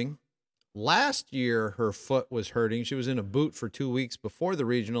was hurting. Last year, her foot was hurting. She was in a boot for 2 weeks before the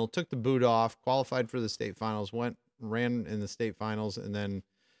regional, took the boot off, qualified for the state finals, ran in the state finals, and then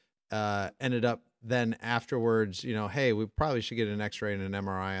ended up then afterwards, hey, we probably should get an x-ray and an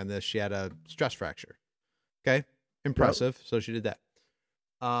MRI on this. She had a stress fracture. Okay. Impressive. Yep. So she did that.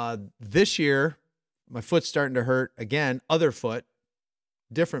 This year, my foot's starting to hurt again. Other foot,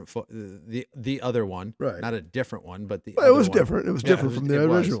 different foot, the other one, right? Not a different one, but the. Well, it was one. Different. It was different from the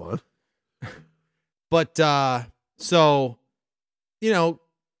original one. But so,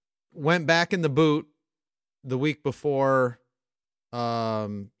 went back in the boot the week before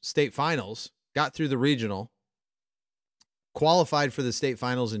state finals. Got through the regional. Qualified for the state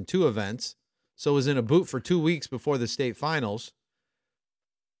finals in 2 events. So was in a boot for 2 weeks before the state finals.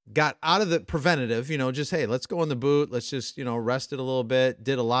 Got out of the preventative, just, hey, let's go in the boot. Let's just, rest it a little bit.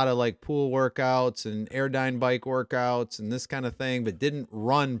 Did a lot of like pool workouts and Airdyne bike workouts and this kind of thing, but didn't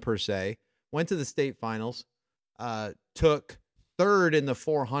run per se. Went to the state finals, took 3rd in the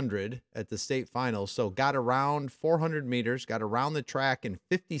 400 at the state finals. So got around 400 meters, got around the track in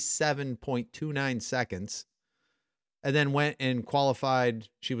 57.29 seconds. And then went and qualified.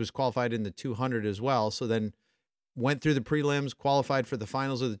 She was qualified in the 200 as well. So then went through the prelims, qualified for the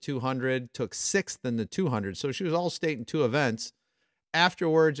finals of the 200, took 6th in the 200. So she was all state in 2 events.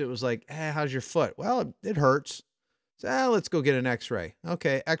 Afterwards, it was like, hey, how's your foot? Well, it hurts. So, let's go get an x-ray.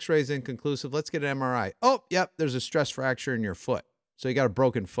 Okay, x-ray is inconclusive. Let's get an MRI. Oh, yep, there's a stress fracture in your foot. So you got a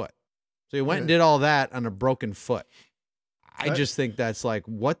broken foot. So you went and did all that on a broken foot. I just think that's like,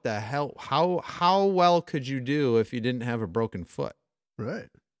 what the hell? How well could you do if you didn't have a broken foot? Right.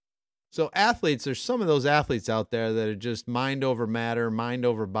 So athletes, there's some of those athletes out there that are just mind over matter, mind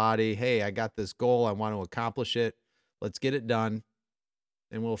over body. Hey, I got this goal. I want to accomplish it. Let's get it done.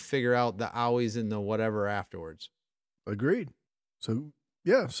 And we'll figure out the owies and the whatever afterwards. Agreed. So,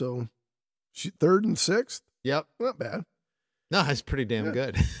 yeah. So 3rd and 6th. Yep. Not bad. No, that's pretty damn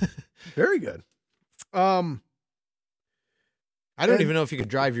good. Very good. I don't even know if you could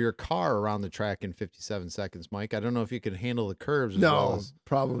drive your car around the track in 57 seconds, Mike. I don't know if you could handle the curves as well as...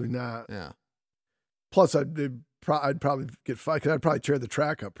 probably not. Yeah. Plus, I'd probably get fired because I'd probably tear the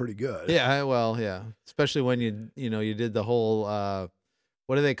track up pretty good. Yeah, well, yeah. Especially when you did the whole,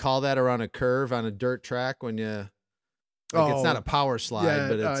 what do they call that around a curve on a dirt track when you... Like it's not a power slide,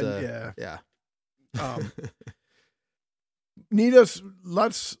 but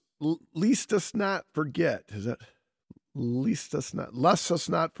it's least us not forget. Is that least us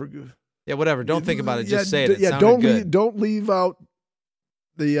not forget? Yeah, whatever. Don't think about it. Just say it. Don't leave out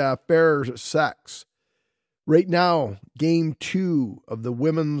the fair sex. Right now, Game 2 of the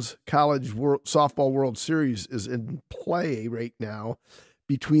Women's College Softball World Series is in play right now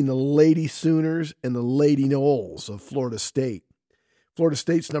between the Lady Sooners and the Lady Noles of Florida State. Florida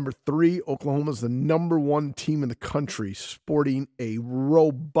State's number 3. Oklahoma's the number 1 team in the country, sporting a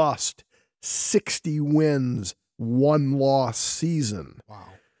robust 60 wins, 1 loss season. Wow.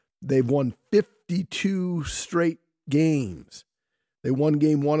 They've won 52 straight games. They won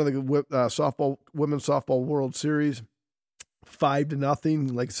Game 1 of the Women's Softball World Series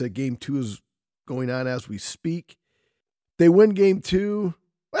 5-0. Like I said, Game 2 is going on as we speak. They win Game 2.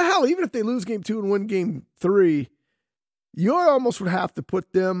 Well, hell, even if they lose Game 2 and win Game 3, you almost would have to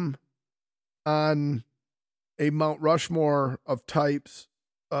put them on a Mount Rushmore of types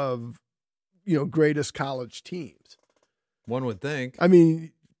of, greatest college teams. One would think. I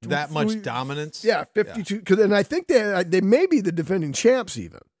mean, that much dominance. Yeah, 52. Yeah. And I think they may be the defending champs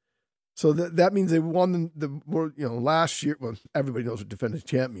even. So that means they won the last year. Well, everybody knows what defending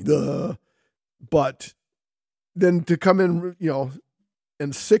champ means. But then to come in,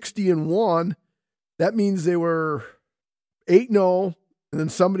 and 60-1, that means they were 8-0, and then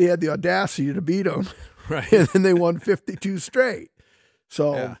somebody had the audacity to beat them, right? And then they won 52 straight.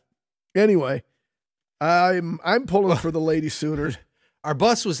 So anyway, I'm pulling for the Lady Sooners. Our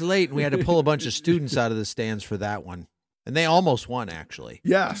bus was late, and we had to pull a bunch of students out of the stands for that one, and they almost won, actually.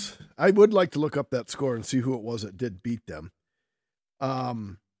 Yes, I would like to look up that score and see who it was that did beat them.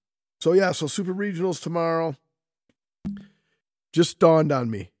 So Super Regionals tomorrow. Just dawned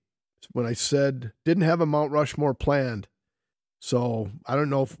on me when I said didn't have a Mount Rushmore planned. So I don't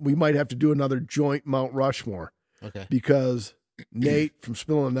know if we might have to do another joint Mount Rushmore. Okay. Because Nate from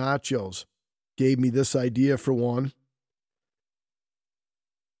Spillin' Nachos gave me this idea for one.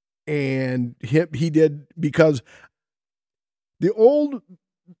 And he did, because the old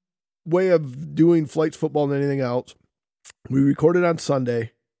way of doing Flights football and anything else, we recorded on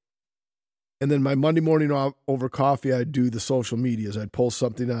Sunday. And then my Monday morning over coffee, I'd do the social medias. I'd post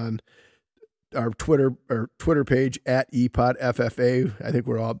something on our Twitter page at EPODFFA. I think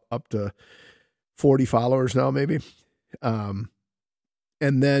we're up to 40 followers now, maybe. And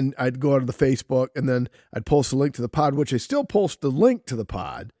then I'd go out to the Facebook, and then I'd post a link to the pod, which I still post the link to the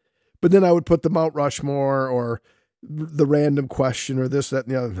pod. But then I would put the Mount Rushmore or the random question or this, that,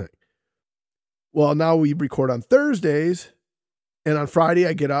 and the other thing. Well, now we record on Thursdays. And on Friday,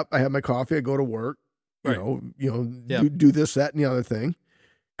 I get up, I have my coffee, I go to work, do this, that, and the other thing,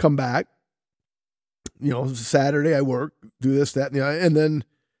 come back, Saturday I work, do this, that, and the other,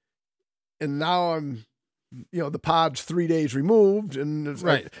 and now I'm, the pod's 3 days removed, and it's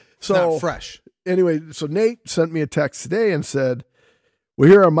not fresh. Anyway, so Nate sent me a text today and said, well,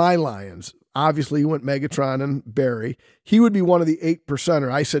 here are my Lions. Obviously, he went Megatron and Barry. He would be one of the 8%er.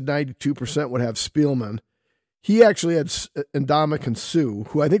 I said 92% would have Spielman. He actually had Ndamukong Suh,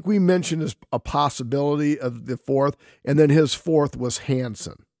 who I think we mentioned as a possibility of the 4th, and then his 4th was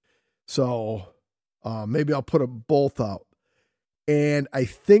Hansen. So maybe I'll put them both out. And I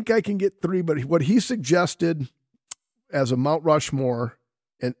think I can get 3, but what he suggested as a Mount Rushmore,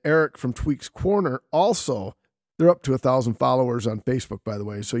 and Eric from Tweaks Corner also, they're up to 1,000 followers on Facebook, by the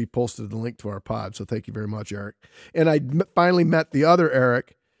way, so he posted the link to our pod, so thank you very much, Eric. And I finally met the other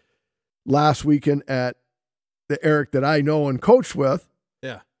Eric last weekend at the Eric that I know and coached with.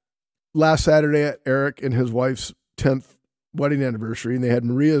 Yeah. Last Saturday at Eric and his wife's 10th wedding anniversary, and they had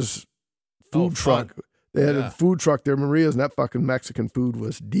Maria's food truck. They had Yeah. a food truck there, Maria's, and that fucking Mexican food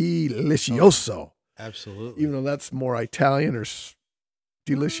was delicioso. Absolutely. Even though that's more Italian or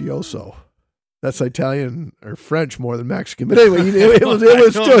delicioso. That's Italian or French more than Mexican. But anyway, it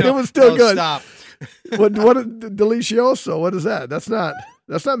was still good. Stop. What delicioso? What is that? That's not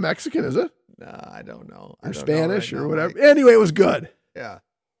Mexican, is it? No, I don't know. Or Spanish or whatever. Anyway, it was good. Yeah.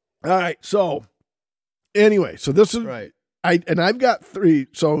 All right. So anyway, so this is Right. I've got 3.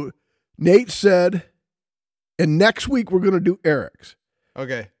 So Nate said, and next week we're going to do Eric's.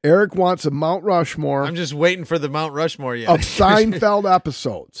 Okay. Eric wants a Mount Rushmore I'm just waiting for the Mount Rushmore yet. of Seinfeld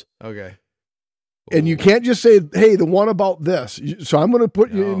episodes. Okay. And you can't just say, hey, the one about this. So I'm going to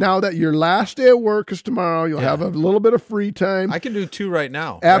put you, now that your last day of work is tomorrow, you'll have a little bit of free time. I can do 2 right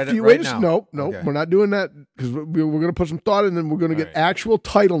now. After you wait, now. nope, Okay. we're not doing that because we're going to put some thought in, and we're going to get right. actual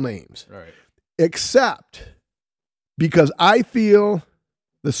title names. Right. Except because I feel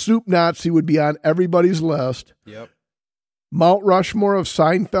the Soup Nazi would be on everybody's list. Yep. Mount Rushmore of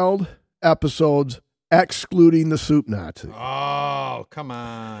Seinfeld episodes, excluding the Soup Nazi. Oh, come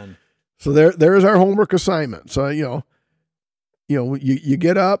on. So there's our homework assignment. So you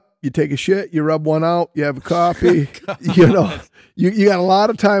get up, you take a shit, you rub one out, you have a coffee. you got a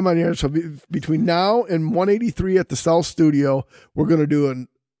lot of time on here. So between now and 183 at the South Studio, we're going to do a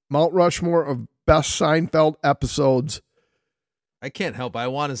Mount Rushmore of best Seinfeld episodes. I can't help. I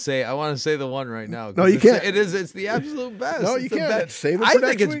want to say the one right now. No, you can't. It's the absolute best. No, It's you the can't. best. Save it I for think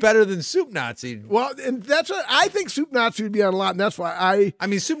next it's week. better than Soup Nazi. Well, and that's what I think Soup Nazi would be on a lot, and that's why I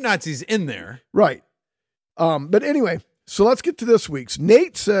mean, Soup Nazi's in there. right. But anyway, so let's get to this week's.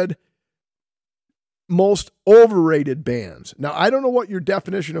 Nate said most overrated bands. Now, I don't know what your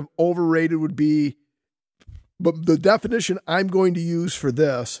definition of overrated would be, but the definition I'm going to use for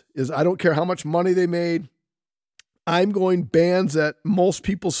this is I don't care how much money they made. I'm going bands that most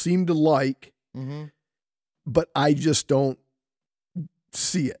people seem to like, but I just don't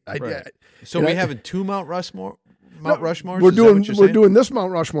see it. Right. So we having 2 Mount Rushmores? We're doing this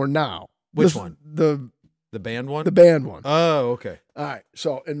Mount Rushmore now. Which one? The band one? The band one. Oh, okay. All right.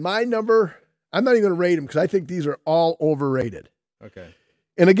 So in my number, I'm not even going to rate them because I think these are all overrated. Okay.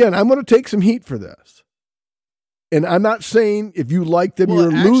 And again, I'm going to take some heat for this. And I'm not saying if you like them, you're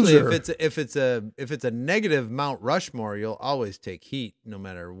a loser. If it's a negative Mount Rushmore, you'll always take heat no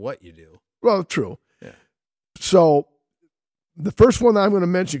matter what you do. Well, true. Yeah. So the first one that I'm going to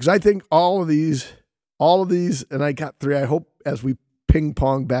mention, because I think all of these, and I got 3. I hope as we ping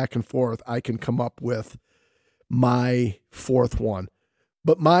pong back and forth, I can come up with my 4th one.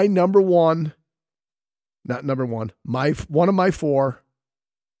 But my one of my 4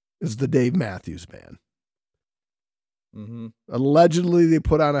 is the Dave Matthews Band. Allegedly, they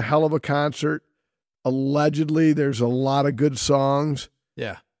put on a hell of a concert. Allegedly, there's a lot of good songs.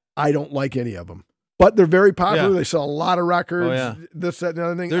 Yeah. I don't like any of them, but they're very popular. Yeah. They sell a lot of records. Oh, yeah. This, that, and the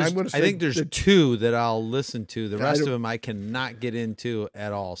other thing. I think there's 2 that I'll listen to. The rest of them I cannot get into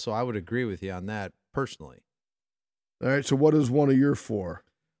at all. So I would agree with you on that personally. All right. So what is one of your 4?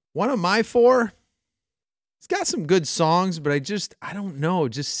 One of my 4, it's got some good songs, but I don't know.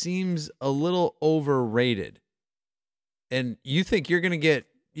 It just seems a little overrated. And you think you're gonna get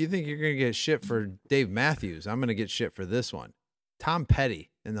shit for Dave Matthews. I'm gonna get shit for this one. Tom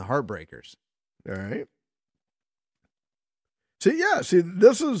Petty and the Heartbreakers. All right. See,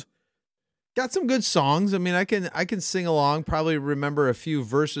 this is got some good songs. I mean, I can sing along, probably remember a few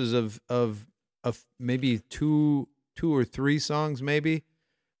verses of maybe two or 3 songs maybe.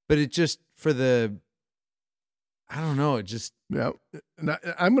 But it just I don't know, it just yeah. And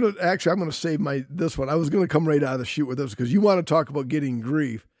I'm gonna save this one. I was gonna come right out of the chute with this because you want to talk about getting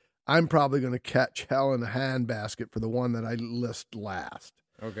grief. I'm probably gonna catch hell in a handbasket for the one that I list last.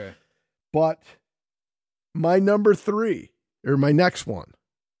 okay. But my number 3 or my next one,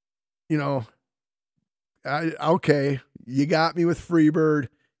 you got me with Freebird,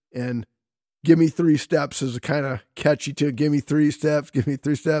 and Give Me 3 Steps is a kind of catchy too. Give me 3 steps,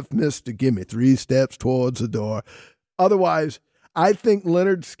 mister, give me 3 steps towards the door. Otherwise, I think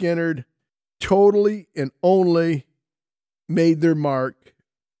Lynyrd Skynyrd totally and only made their mark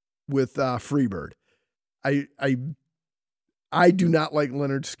with Freebird. I do not like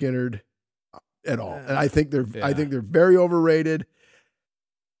Lynyrd Skynyrd at all, and I think they're very overrated.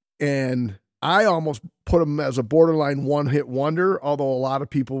 And I almost put them as a borderline one-hit wonder, although a lot of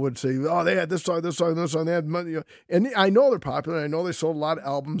people would say, oh, they had this song, they had money. And I know they're popular, and I know they sold a lot of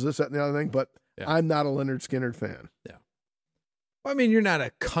albums, this, that, and the other thing, but I'm not a Lynyrd Skynyrd fan. Yeah. Well, I mean, you're not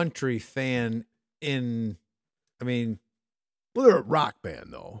a country fan well, they're a rock band,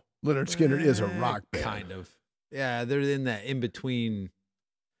 though. Lynyrd Skynyrd is a rock band. Kind of. Yeah, they're in that in-between.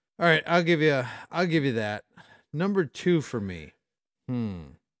 All right, I'll give you that. Number 2 for me.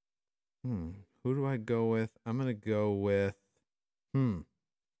 Who do I go with? I'm gonna go with.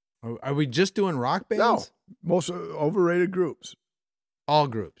 Are we just doing rock No, bands? most overrated groups. All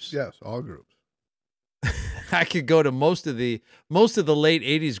groups. Yes, all groups. I could go to most of the late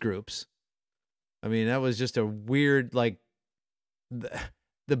 80s groups. I mean, that was just a weird, like,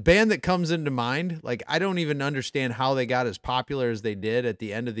 the band that comes into mind, like, I don't even understand how they got as popular as they did at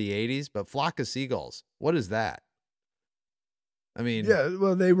the end of the 80s, but Flock of Seagulls, what is that? I mean, Yeah,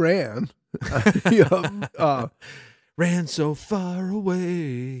 well, they ran. Ran so far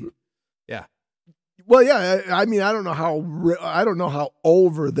away. Yeah. Well, yeah, I mean, I don't know how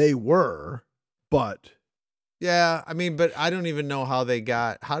over they were, but Yeah, I mean, but I don't even know how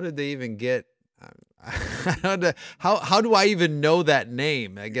did they even get how do I even know that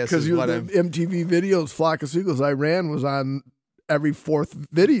name? I guess because is what the MTV videos, Flock of Seagulls, I ran was on every fourth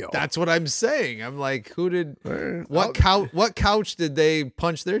video. That's what I'm saying. I'm like, what couch did they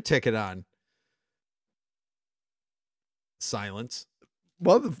punch their ticket on? Silence.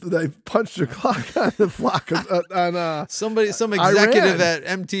 Well, they punched their clock on the Flock of, on some executive Iran. at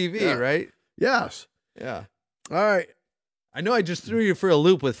MTV, Yeah. right? Yes. Yeah. All right. I know I just threw you for a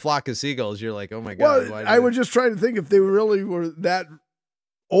loop with Flock of Seagulls. You're like, oh my God. Well, I was just trying to think if they really were that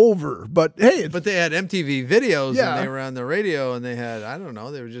over, but hey, but they had MTV videos Yeah. and they were on the radio and they had, I don't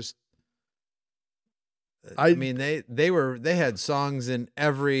know, they were just, I mean, they had songs in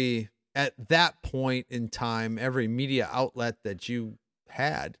at that point in time, every media outlet that you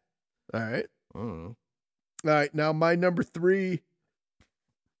had. all right. I don't know. All right. Now my number 3,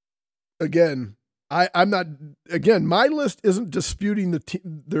 again, I'm not, again, my list isn't disputing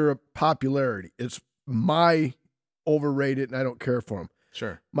their popularity. It's my overrated and I don't care for them.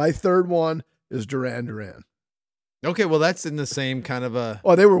 Sure. My third one is Duran Duran. Okay, well, that's in the same kind of a.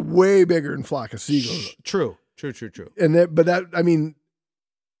 Oh, they were way bigger than Flock of Seagulls. True. And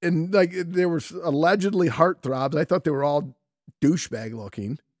and like they were allegedly heartthrobs. I thought they were all douchebag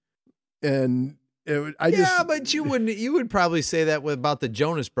looking, and but you would probably say that about the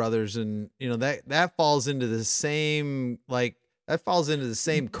Jonas Brothers, and that falls into the same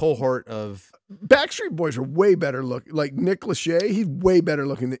cohort of. Backstreet Boys are way better looking. Like Nick Lachey, he's way better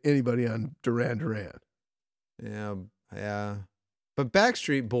looking than anybody on Duran Duran. Yeah. But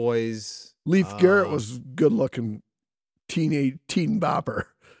Backstreet Boys. Leif Garrett was good looking teen bopper.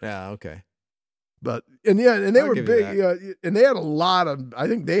 Yeah, okay. But and they were give big, you and they had a lot of. I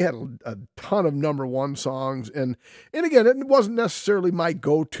think they had a ton of number 1 songs, and again, it wasn't necessarily my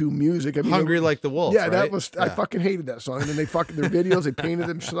go-to music. I mean, Hungry Like the Wolf. Yeah, right? that was. Yeah. I fucking hated that song. And then their videos, they painted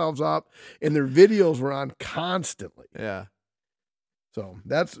themselves up, and their videos were on constantly. Yeah. So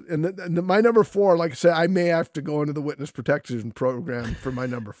that's my number 4. Like I said, I may have to go into the witness protection program for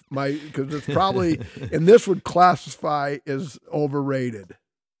because it's probably and this would classify as overrated.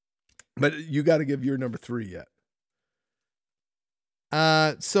 But you got to give your number 3 yet.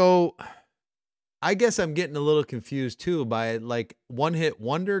 So I guess I'm getting a little confused too by like one-hit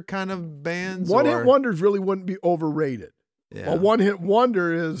wonder kind of bands. One-hit wonders really wouldn't be overrated. Yeah. A one-hit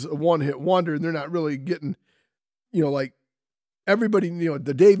wonder is a one-hit wonder, and they're not really getting, like everybody,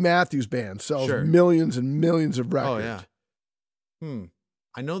 the Dave Matthews Band sells millions and millions of records. Oh yeah.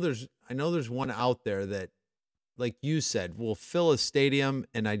 I know there's one out there that, like you said, will fill a stadium,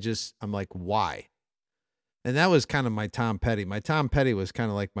 and I'm like, why? And that was kind of my Tom Petty. My Tom Petty was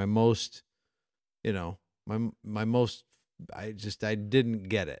kind of like my most, my most. I didn't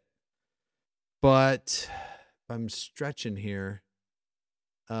get it. But I'm stretching here.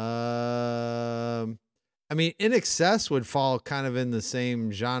 I mean, In Excess would fall kind of in the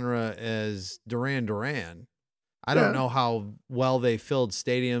same genre as Duran Duran. I don't know how well they filled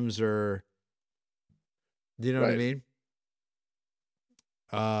stadiums, or do you know what I mean?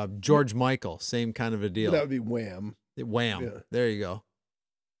 George Michael, same kind of a deal. That would be Wham. Wham. Yeah. There you go.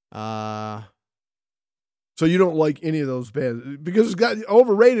 So you don't like any of those bands because it's got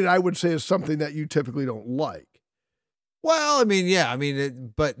overrated. I would say is something that you typically don't like. Well, I mean, yeah,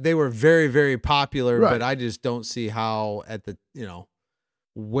 but they were very, very popular. Right. But I just don't see how at the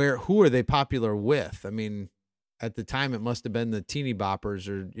who are they popular with? I mean, at the time it must have been the teeny boppers,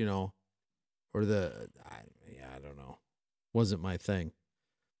 or or I don't know, wasn't my thing.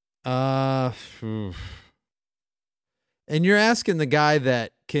 And you're asking the guy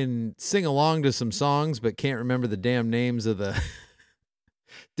that can sing along to some songs but can't remember the damn names of the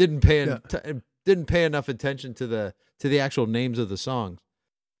didn't pay enough attention to the actual names of the songs.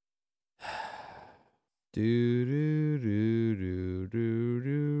 Do do do do do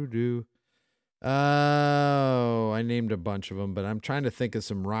do do. Oh, I named a bunch of them, but I'm trying to think of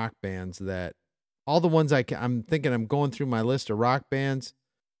some rock bands that all the ones I'm thinking. I'm going through my list of rock bands,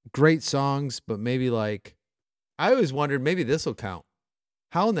 great songs, but maybe like I always wondered maybe this will count.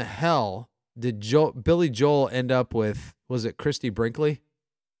 How in the hell did Billy Joel end up with? Was it Christy Brinkley?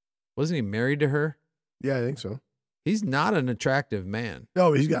 Wasn't he married to her? Yeah, I think so. He's not an attractive man.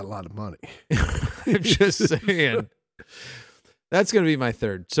 No, he's got a lot of money. I'm just saying. That's going to be my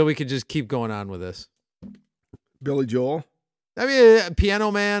third. So we could just keep going on with this. Billy Joel. I mean,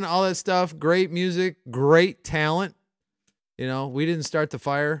 Piano Man, all that stuff. Great music, great talent. You know, we didn't start the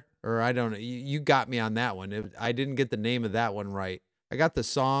fire, or I don't know. You got me on that one. I didn't get the name of that one right. I got the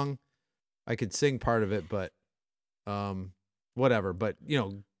song. I could sing part of it, but whatever. But, you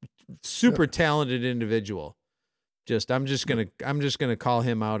know, super talented individual. I'm just gonna call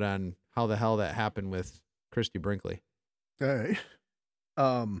him out on how the hell that happened with Christy Brinkley. All right.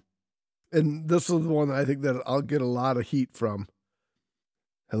 And this is the one that I think that I'll get a lot of heat from.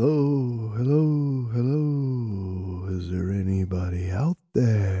 Hello, hello, hello. Is there anybody out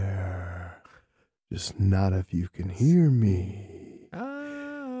there? Just not if you can hear me.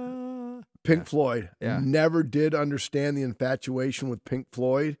 Pink Floyd. Yeah. Never did understand the infatuation with Pink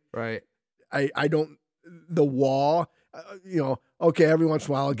Floyd. Right. I don't, The Wall, you know, okay, every once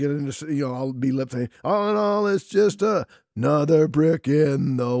in a while I'll get into, you know, I'll be lip saying, all in all, it's just another brick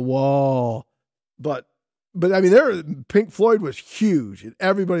in the wall. But I mean, Pink Floyd was huge, and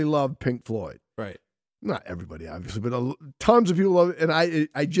everybody loved Pink Floyd. Right. Not everybody, obviously, but tons of people love it, and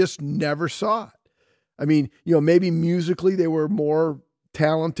I just never saw it. I mean, you know, maybe musically they were more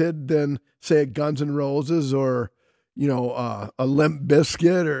talented than, say, a Guns N' Roses or, you know, a Limp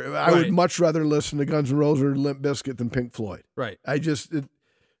Bizkit, or I would much rather listen to Guns N' Roses or Limp Bizkit than Pink Floyd. Right.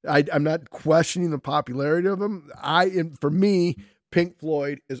 I'm not questioning the popularity of them. For me, Pink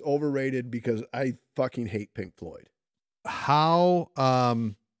Floyd is overrated because I fucking hate Pink Floyd. How,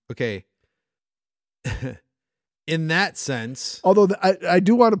 okay. In that sense. Although I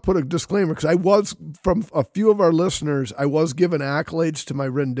do want to put a disclaimer, because I was, from a few of our listeners, I was given accolades to my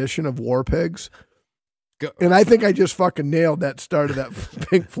rendition of War Pigs. And I think I just fucking nailed that start of that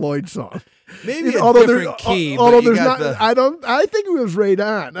Pink Floyd song. Maybe a different key. Although there's not, I think it was right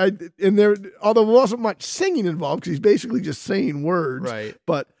on. Although there wasn't much singing involved, because he's basically just saying words. Right.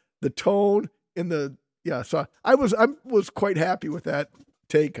 But the tone and so I was quite happy with that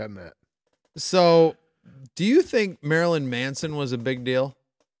take on that. So, do you think Marilyn Manson was a big deal?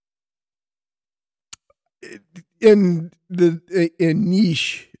 In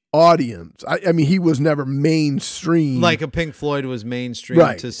niche audience. I mean, he was never mainstream. Like a Pink Floyd was mainstream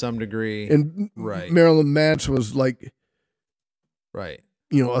to some degree. And Marilyn Manson was like,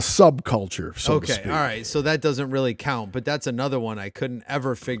 you know, a subculture, so to speak. All right. So that doesn't really count, but that's another one I couldn't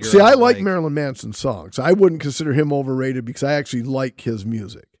ever figure out. See, I like Marilyn Manson's songs. I wouldn't consider him overrated because I actually like his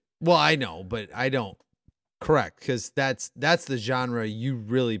music. Well, I know, but I don't. Correct, because that's the genre you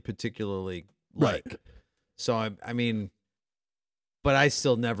really particularly like. Right. So I mean, but I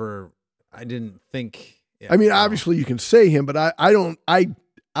still I didn't think. I mean, obviously you can say him, but I don't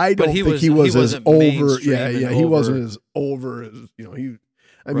think he was as over. Yeah, he wasn't as over as, you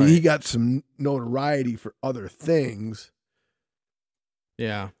know, he got some notoriety for other things.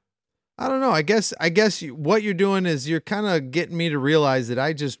 Yeah. I don't know. I guess what you're doing is you're kind of getting me to realize that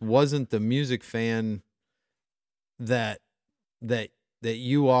I just wasn't the music fan that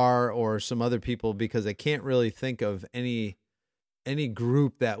you are, or some other people, because I can't really think of any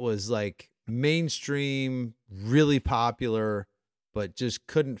group that was like mainstream, really popular, but just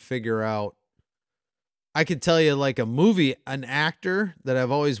couldn't figure out. I could tell you like an actor that I've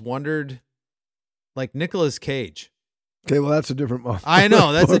always wondered, like Nicolas Cage. Okay, well, that's a different Mount. I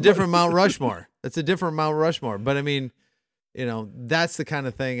know, that's a different Mount Rushmore. That's a different Mount Rushmore. But I mean, you know, that's the kind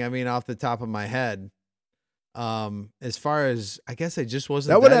of thing, I mean, off the top of my head. As far as, I guess I just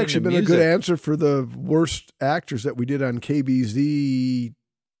wasn't. That would actually been a good answer for the worst actors that we did on KBZ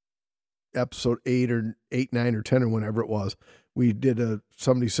episode 8, 9, or 10, or whenever it was. We did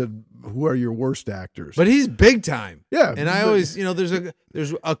somebody said, who are your worst actors? But he's big time. Yeah. And I always, you know, there's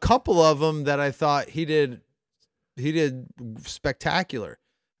a couple of them that I thought he did spectacular.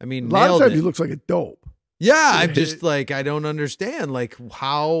 I mean, a lot of times he looks like a dope. Yeah. I'm just like, I don't understand, like,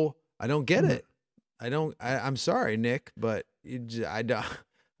 how, I don't get it. I'm sorry, Nick, but I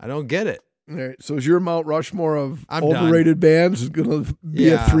don't get it. All right, so is your Mount Rushmore of overrated bands going to be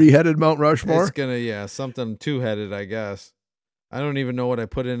a 3-headed Mount Rushmore? It's going to, something 2-headed, I guess. I don't even know what I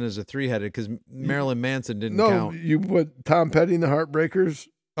put in as a 3-headed, because Marilyn Manson didn't count. No, you put Tom Petty and the Heartbreakers.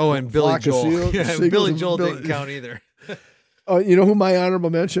 Oh, and Billy Joel. Yeah, Billy Joel didn't count either. You know who my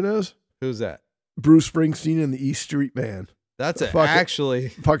honorable mention is? Who's that? Bruce Springsteen and the E Street Band. That's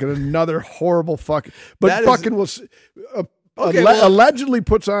Fucking another horrible fucking. But That is- fucking was Okay, well- allegedly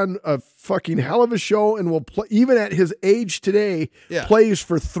puts on a fucking hell of a show and will play even at his age today. Yeah. Plays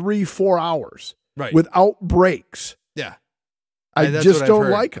for 3-4 hours right. without breaks. Yeah. I That's just what I've don't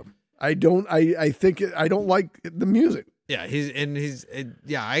heard. like him. I don't. I think I don't like the music. Yeah.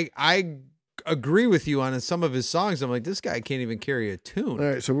 I agree with you on some of his songs. I'm like, this guy can't even carry a tune. All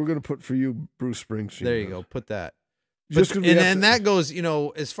right, so we're gonna put for you Bruce Springsteen. There you go. Put that. Just But, 'cause we have and to- that goes,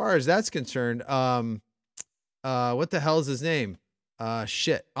 as far as that's concerned, what the hell is his name?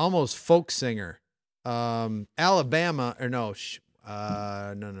 Almost folk singer. Alabama or no,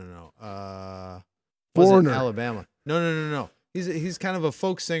 no. Wasn't Foreigner. Alabama. No. He's kind of a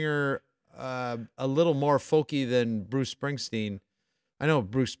folk singer, a little more folky than Bruce Springsteen. I know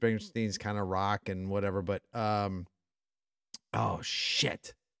Bruce Springsteen's kind of rock and whatever, but oh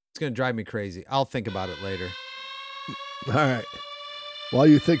shit. It's gonna drive me crazy. I'll think about it later. All right. While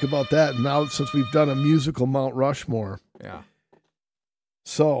you think about that, now since we've done a musical Mount Rushmore, Yeah.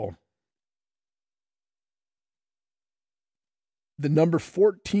 so the number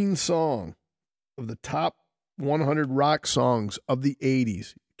 14 song of the top 100 rock songs of the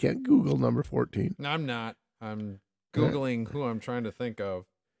 80s. Can't Google number 14. No, I'm not. I'm Googling who I'm trying to think of.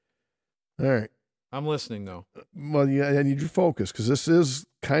 All right. I'm listening though. Well, yeah, I need you to focus because this is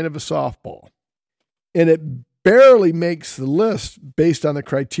kind of a softball. And it barely makes the list based on the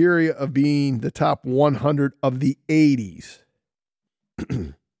criteria of being the top 100 of the 80s.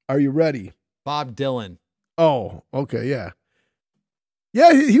 Are you ready? Bob Dylan. Oh, okay, yeah.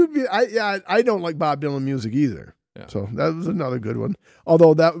 Yeah, he would be. I don't like Bob Dylan music either. Yeah. So that was another good one.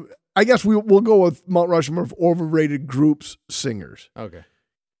 Although that, I guess we'll go with Mount Rushmore of overrated groups singers. Okay.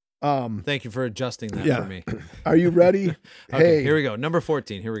 Um, Thank you for adjusting that Yeah. for me. are you ready? Okay, Hey, here we go. Number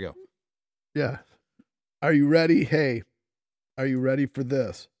 14. Here we go. yeah. Are you ready? Hey, are you ready for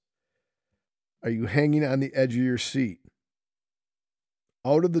this? Are you hanging on the edge of your seat?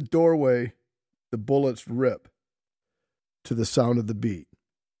 Out of the doorway, the bullets rip to the sound of the beat.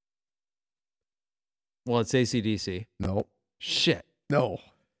 Well, it's AC/DC. No, Shit. no.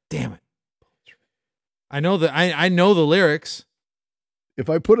 Damn it. I know I know the lyrics. If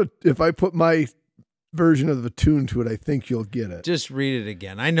I put my version of the tune to it, I think you'll get it. Just read it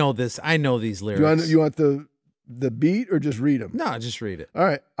again. I know this. I know these Do lyrics. you want the beat or just read them? No, just read it. All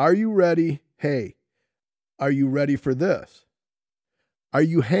right. Are you ready? Hey, are you ready for this? Are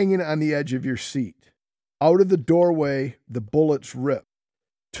you hanging on the edge of your seat? Out of the doorway, the bullets rip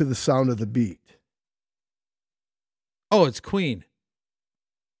to the sound of the beat. Oh, it's Queen.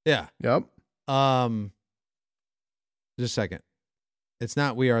 Yeah. Yep. Just a second. It's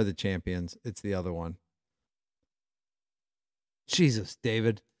not We Are the Champions. It's the other one. Jesus,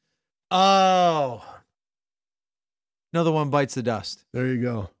 David. Oh. Another one bites the dust. There you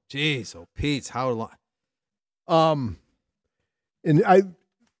go. Jeez, oh Pete's, how long? And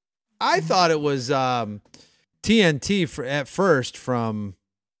I thought it was TNT at first from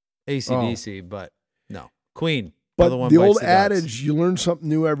AC/DC, but no. Queen. Another but one the bites old dust. adage, you learn something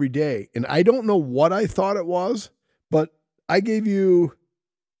new every day. And I don't know what I thought it was, but I gave you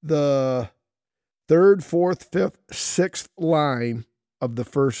the 3rd, 4th, 5th, 6th line of the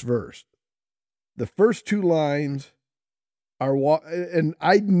first verse. The first 2 lines are what, and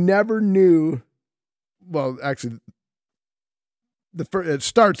I never knew. Well, actually, it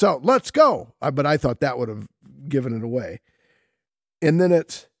starts out, let's go. But I thought that would have given it away. And then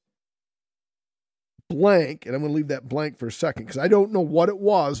it's blank, and I'm going to leave that blank for a second because I don't know what it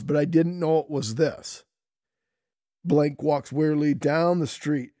was, but I didn't know it was this. Blank walks wearily down the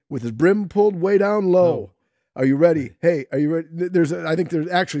street with his brim pulled way down low. Are you ready? Hey, are you ready? I think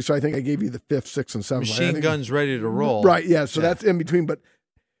I gave you the 5th, 6th, and 7th. Machine guns ready to roll. Right, yeah. So Yeah. that's in between,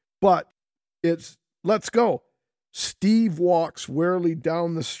 but it's let's go. Steve walks warily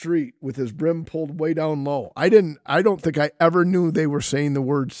down the street with his brim pulled way down low. I don't think I ever knew they were saying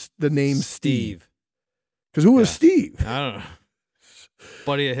the name Steve. Because who was Yeah. Steve? I don't know.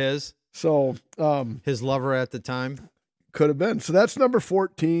 Buddy of his. So His lover at the time. could have been. So that's number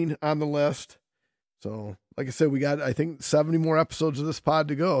 14 on the list. So like I said, we got, I think, 70 more episodes of this pod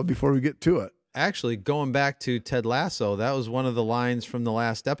to go before we get to it. Actually, going back to Ted Lasso, that was one of the lines from the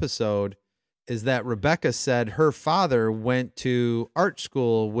last episode, is that Rebecca said her father went to art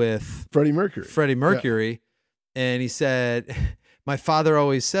school with Freddie Mercury. Freddie Mercury, and he said, my father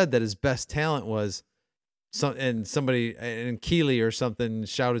always said that his best talent was somebody, and Keeley or something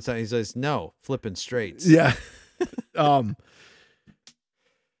shouted something. He says, no, flipping straights. Yeah.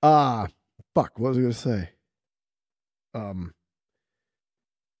 Fuck, what was I going to say?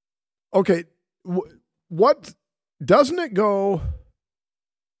 Okay. what doesn't it go?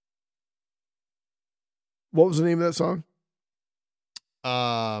 What was the name of that song?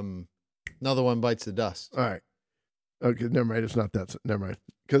 Another One Bites the Dust. All right. Okay, never mind. It's not that. Never mind.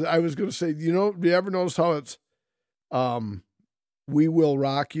 Because I was going to say, do you ever notice how it's, "We Will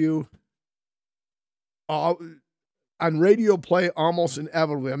Rock You"? On radio play almost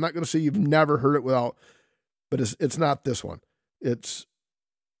inevitably. I'm not going to say you've never heard it without, but it's not this one. It's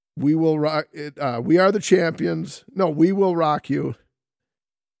 "We Will Rock It." "We Are the Champions." No, "We Will Rock You"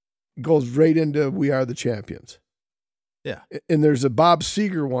 goes right into "We Are the Champions." Yeah. And there's a Bob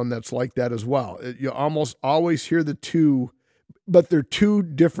Seger one that's like that as well. You almost always hear the two, but they're two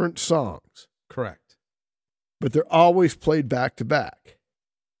different songs. Correct. But they're always played back to back,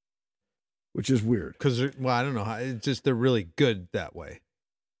 which is weird. Because, well, I don't know how. It's just they're really good that way.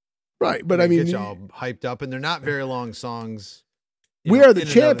 Right, but They I mean, get you all hyped up, and they're not very long songs. "We Are the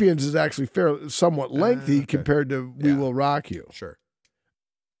Champions" is actually somewhat lengthy okay. compared to "We Will Rock You." Sure.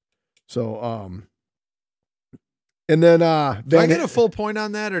 So, and then do I get a full point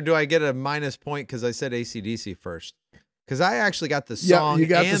on that, or do I get a minus point because I said AC/DC first? Because I actually got the song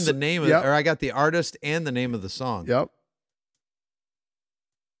and the name of it, or I got the artist and the name of the song. Yep.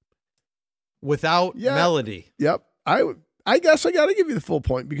 Without melody. Yep. I guess I got to give you the full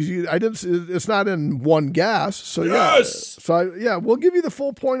point because it's not in one gas. So yes. So we'll give you the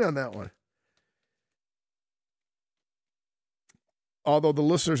full point on that one. Although the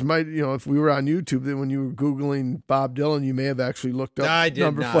listeners might, if we were on YouTube, then when you were Googling Bob Dylan, you may have actually looked up. I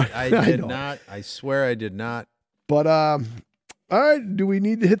did not. I did not. I swear I did not. But all right, do we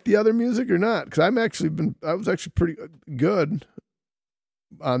need to hit the other music or not? Because I was actually pretty good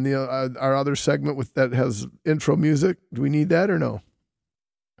on the our other segment that has intro music. Do we need that or no?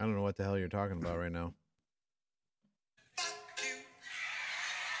 I don't know what the hell you're talking about right now.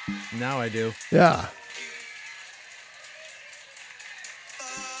 Now I do. Yeah.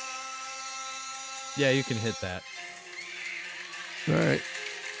 Yeah, you can hit that. All right.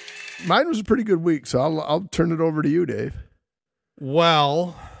 Mine was a pretty good week, so I'll turn it over to you, Dave.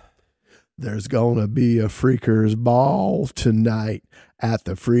 Well, there's gonna be a Freakers Ball tonight at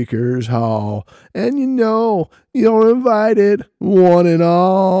the Freakers Hall, and you're invited, one and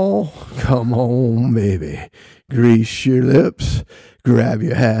all. Come on, baby, grease your lips, grab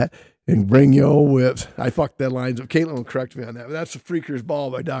your hat, and bring your whips. I fucked that lines up. Caitlin will correct me on that, but that's the Freakers Ball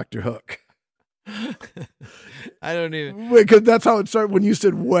by Dr. Hook. I don't even, because that's how it started when you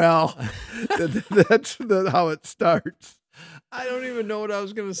said that's how it starts. I don't even know what I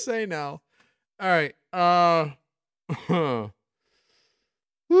was gonna say now. All right.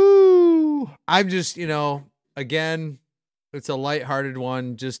 Woo. I'm just, again, it's a lighthearted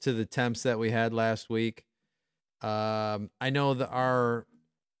one just to the temps that we had last week. I know that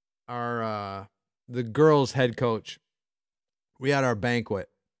the girls head coach, we had our banquet.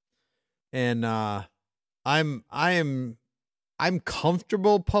 And I'm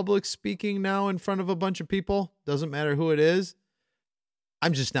comfortable public speaking now in front of a bunch of people. Doesn't matter who it is.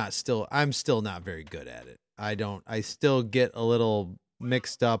 I'm still not very good at it. I still get a little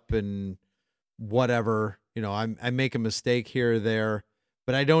mixed up and whatever, I make a mistake here or there,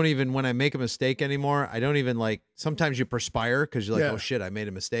 but I don't even, when I make a mistake anymore, I don't even sometimes you perspire because you're like, oh shit, I made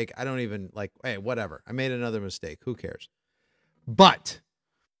a mistake. I don't even hey, whatever. I made another mistake. Who cares? But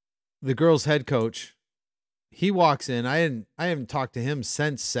the girls' head coach, he walks in. I haven't talked to him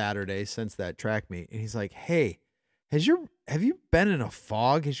since Saturday, since that track meet. And he's like, hey, have you been in a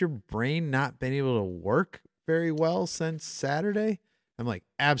fog? Has your brain not been able to work very well since Saturday? I'm like,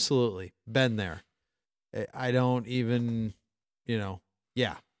 absolutely, been there. I don't even, don't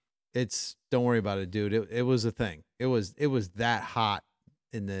worry about it, dude. It was a thing. It was that hot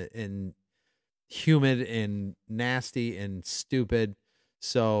in humid and nasty and stupid.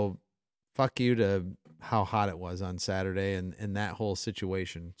 So fuck you to how hot it was on Saturday and that whole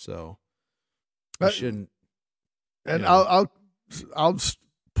situation. So I shouldn't. And I'll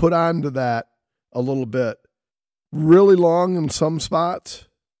put on to that a little bit. Really long in some spots.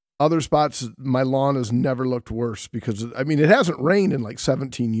 Other spots, my lawn has never looked worse because it hasn't rained in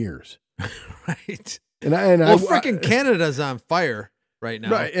 17 years. Right. And freaking Canada's on fire right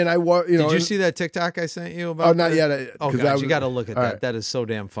now. Right. And did you see that TikTok I sent you about? Oh, not yet. Oh God, you got to look at that. Right. That is so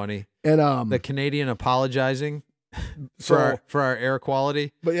damn funny. And the Canadian apologizing for our air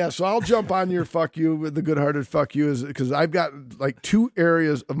quality. But yeah, so I'll jump on your fuck you with the good-hearted fuck you is because I've got 2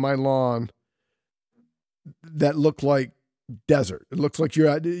 areas of my lawn that look like desert. It looks like you're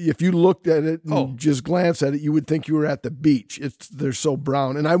at, if you looked at it and just glance at it, you would think you were at the beach. They're so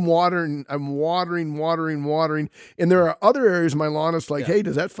brown. And I'm watering. And there are other areas of my lawn. It's like, hey,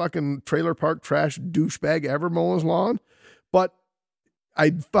 does that fucking trailer park trash douchebag ever mow his lawn? But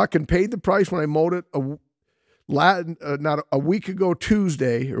I fucking paid the price when I mowed it not a week ago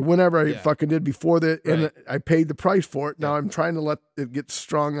Tuesday or whenever I fucking did before that, and I paid the price for it. Now I'm trying to let it get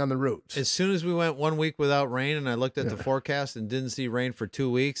strong on the roots. As soon as we went 1 week without rain and I looked at the forecast and didn't see rain for 2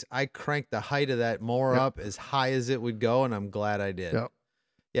 weeks, I cranked the height of that mower up as high as it would go, and I'm glad I did.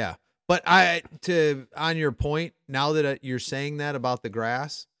 Yeah. But on your point, now that you're saying that about the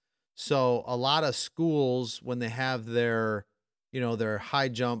grass, so a lot of schools, when they have their high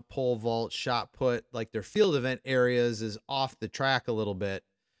jump, pole vault, shot put, like their field event areas is off the track a little bit.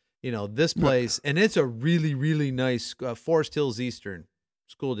 This place, and it's a really, really nice Forest Hills Eastern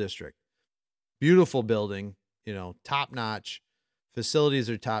School District. Beautiful building, top notch. Facilities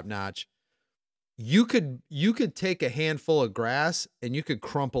are top notch. You could take a handful of grass and you could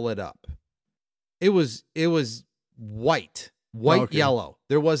crumple it up. It was white, yellow.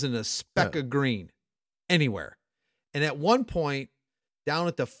 There wasn't a speck of green anywhere. And at one point, down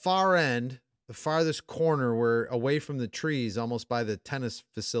at the far end, the farthest corner, where away from the trees, almost by the tennis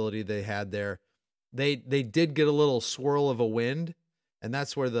facility they had there, they did get a little swirl of a wind, and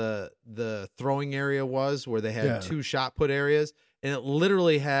that's where the throwing area was, where they had two shot put areas, and it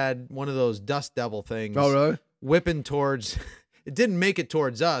literally had one of those dust devil things whipping towards. It didn't make it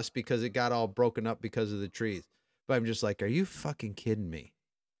towards us because it got all broken up because of the trees. But I'm just like, are you fucking kidding me?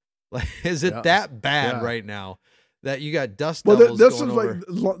 Like, is it that bad right now? That you got dust devils this going is over.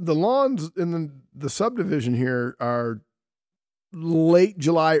 Like the lawns in the subdivision here are late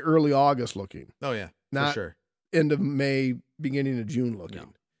July, early August looking. Oh yeah, not for sure. End of May, beginning of June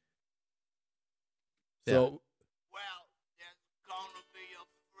looking. No. So, well, there's gonna be a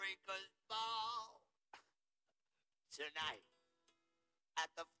freakers ball tonight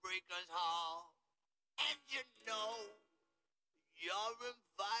at the freakers hall, and you're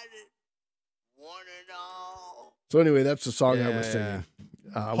invited. One and all. So anyway, that's the song I was singing.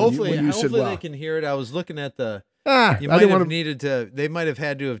 Hopefully they can hear it. I was looking at the. You might have needed to. They might have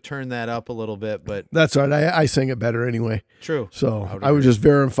had to have turned that up a little bit, but that's all right. I sing it better anyway. True. So I was just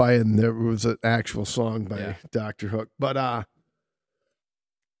verifying there was an actual song by Dr. Hook. But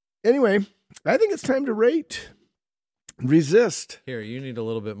anyway, I think it's time to rate Resist. Here, you need a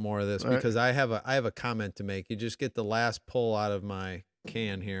little bit more of this because I have a comment to make. You just get the last pull out of my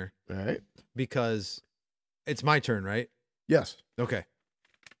can here. All right. Because it's my turn, right? Yes. Okay.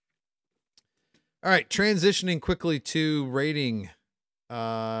 All right. Transitioning quickly to rating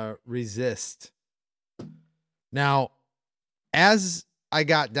Resist. Now, as I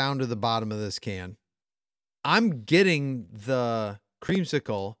got down to the bottom of this can, I'm getting the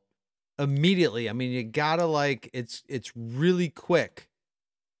creamsicle immediately. I mean, you gotta it's really quick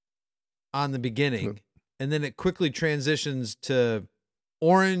on the beginning, and then it quickly transitions to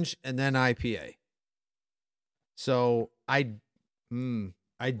orange and then IPA. So I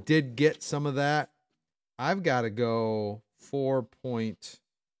did get some of that. I've got to go 4 point.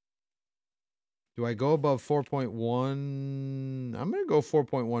 Do I go above 4.1? I'm going to go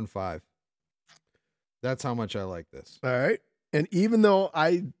 4.15. That's how much I like this. All right. And even though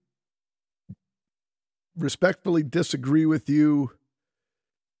I respectfully disagree with you,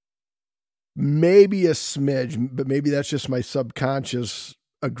 maybe a smidge, but maybe that's just my subconscious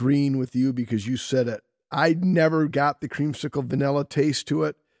agreeing with you because you said it. I never got the creamsicle vanilla taste to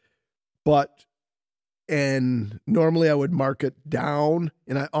it, and normally I would mark it down,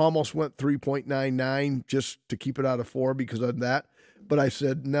 and I almost went 3.99 just to keep it out of 4 because of that. But I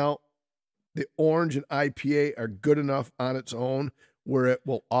said, no, the orange and IPA are good enough on its own where it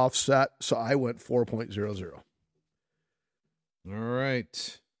will offset. So I went 4.00. All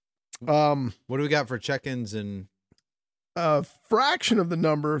right. What do we got for check-ins? And a fraction of the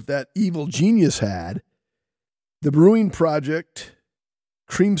number that Evil Genius had. The Brewing Project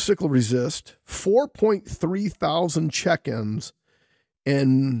Creamsicle Resist, 4.3 thousand check-ins,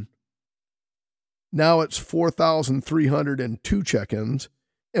 and now it's 4,302 check-ins,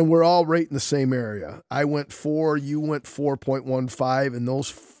 and we're all right in the same area. I went 4, you went 4.15, and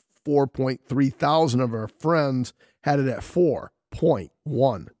those 4.3 thousand of our friends had it at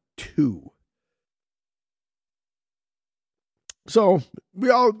 4.12. So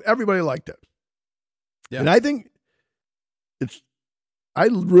everybody liked it. Yeah. And I think I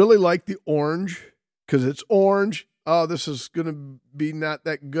really like the orange because it's orange. Oh, this is going to be not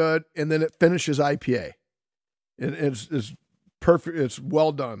that good. And then it finishes IPA. And it's perfect. It's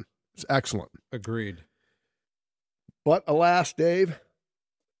well done. It's excellent. Agreed. But alas, Dave,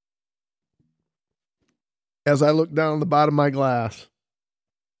 as I look down the bottom of my glass,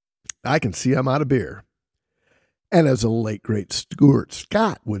 I can see I'm out of beer. And as the late, great Stuart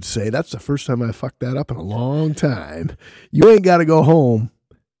Scott would say, that's the first time I fucked that up in a long time. You ain't got to go home,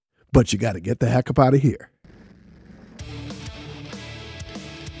 but you got to get the heck up out of here.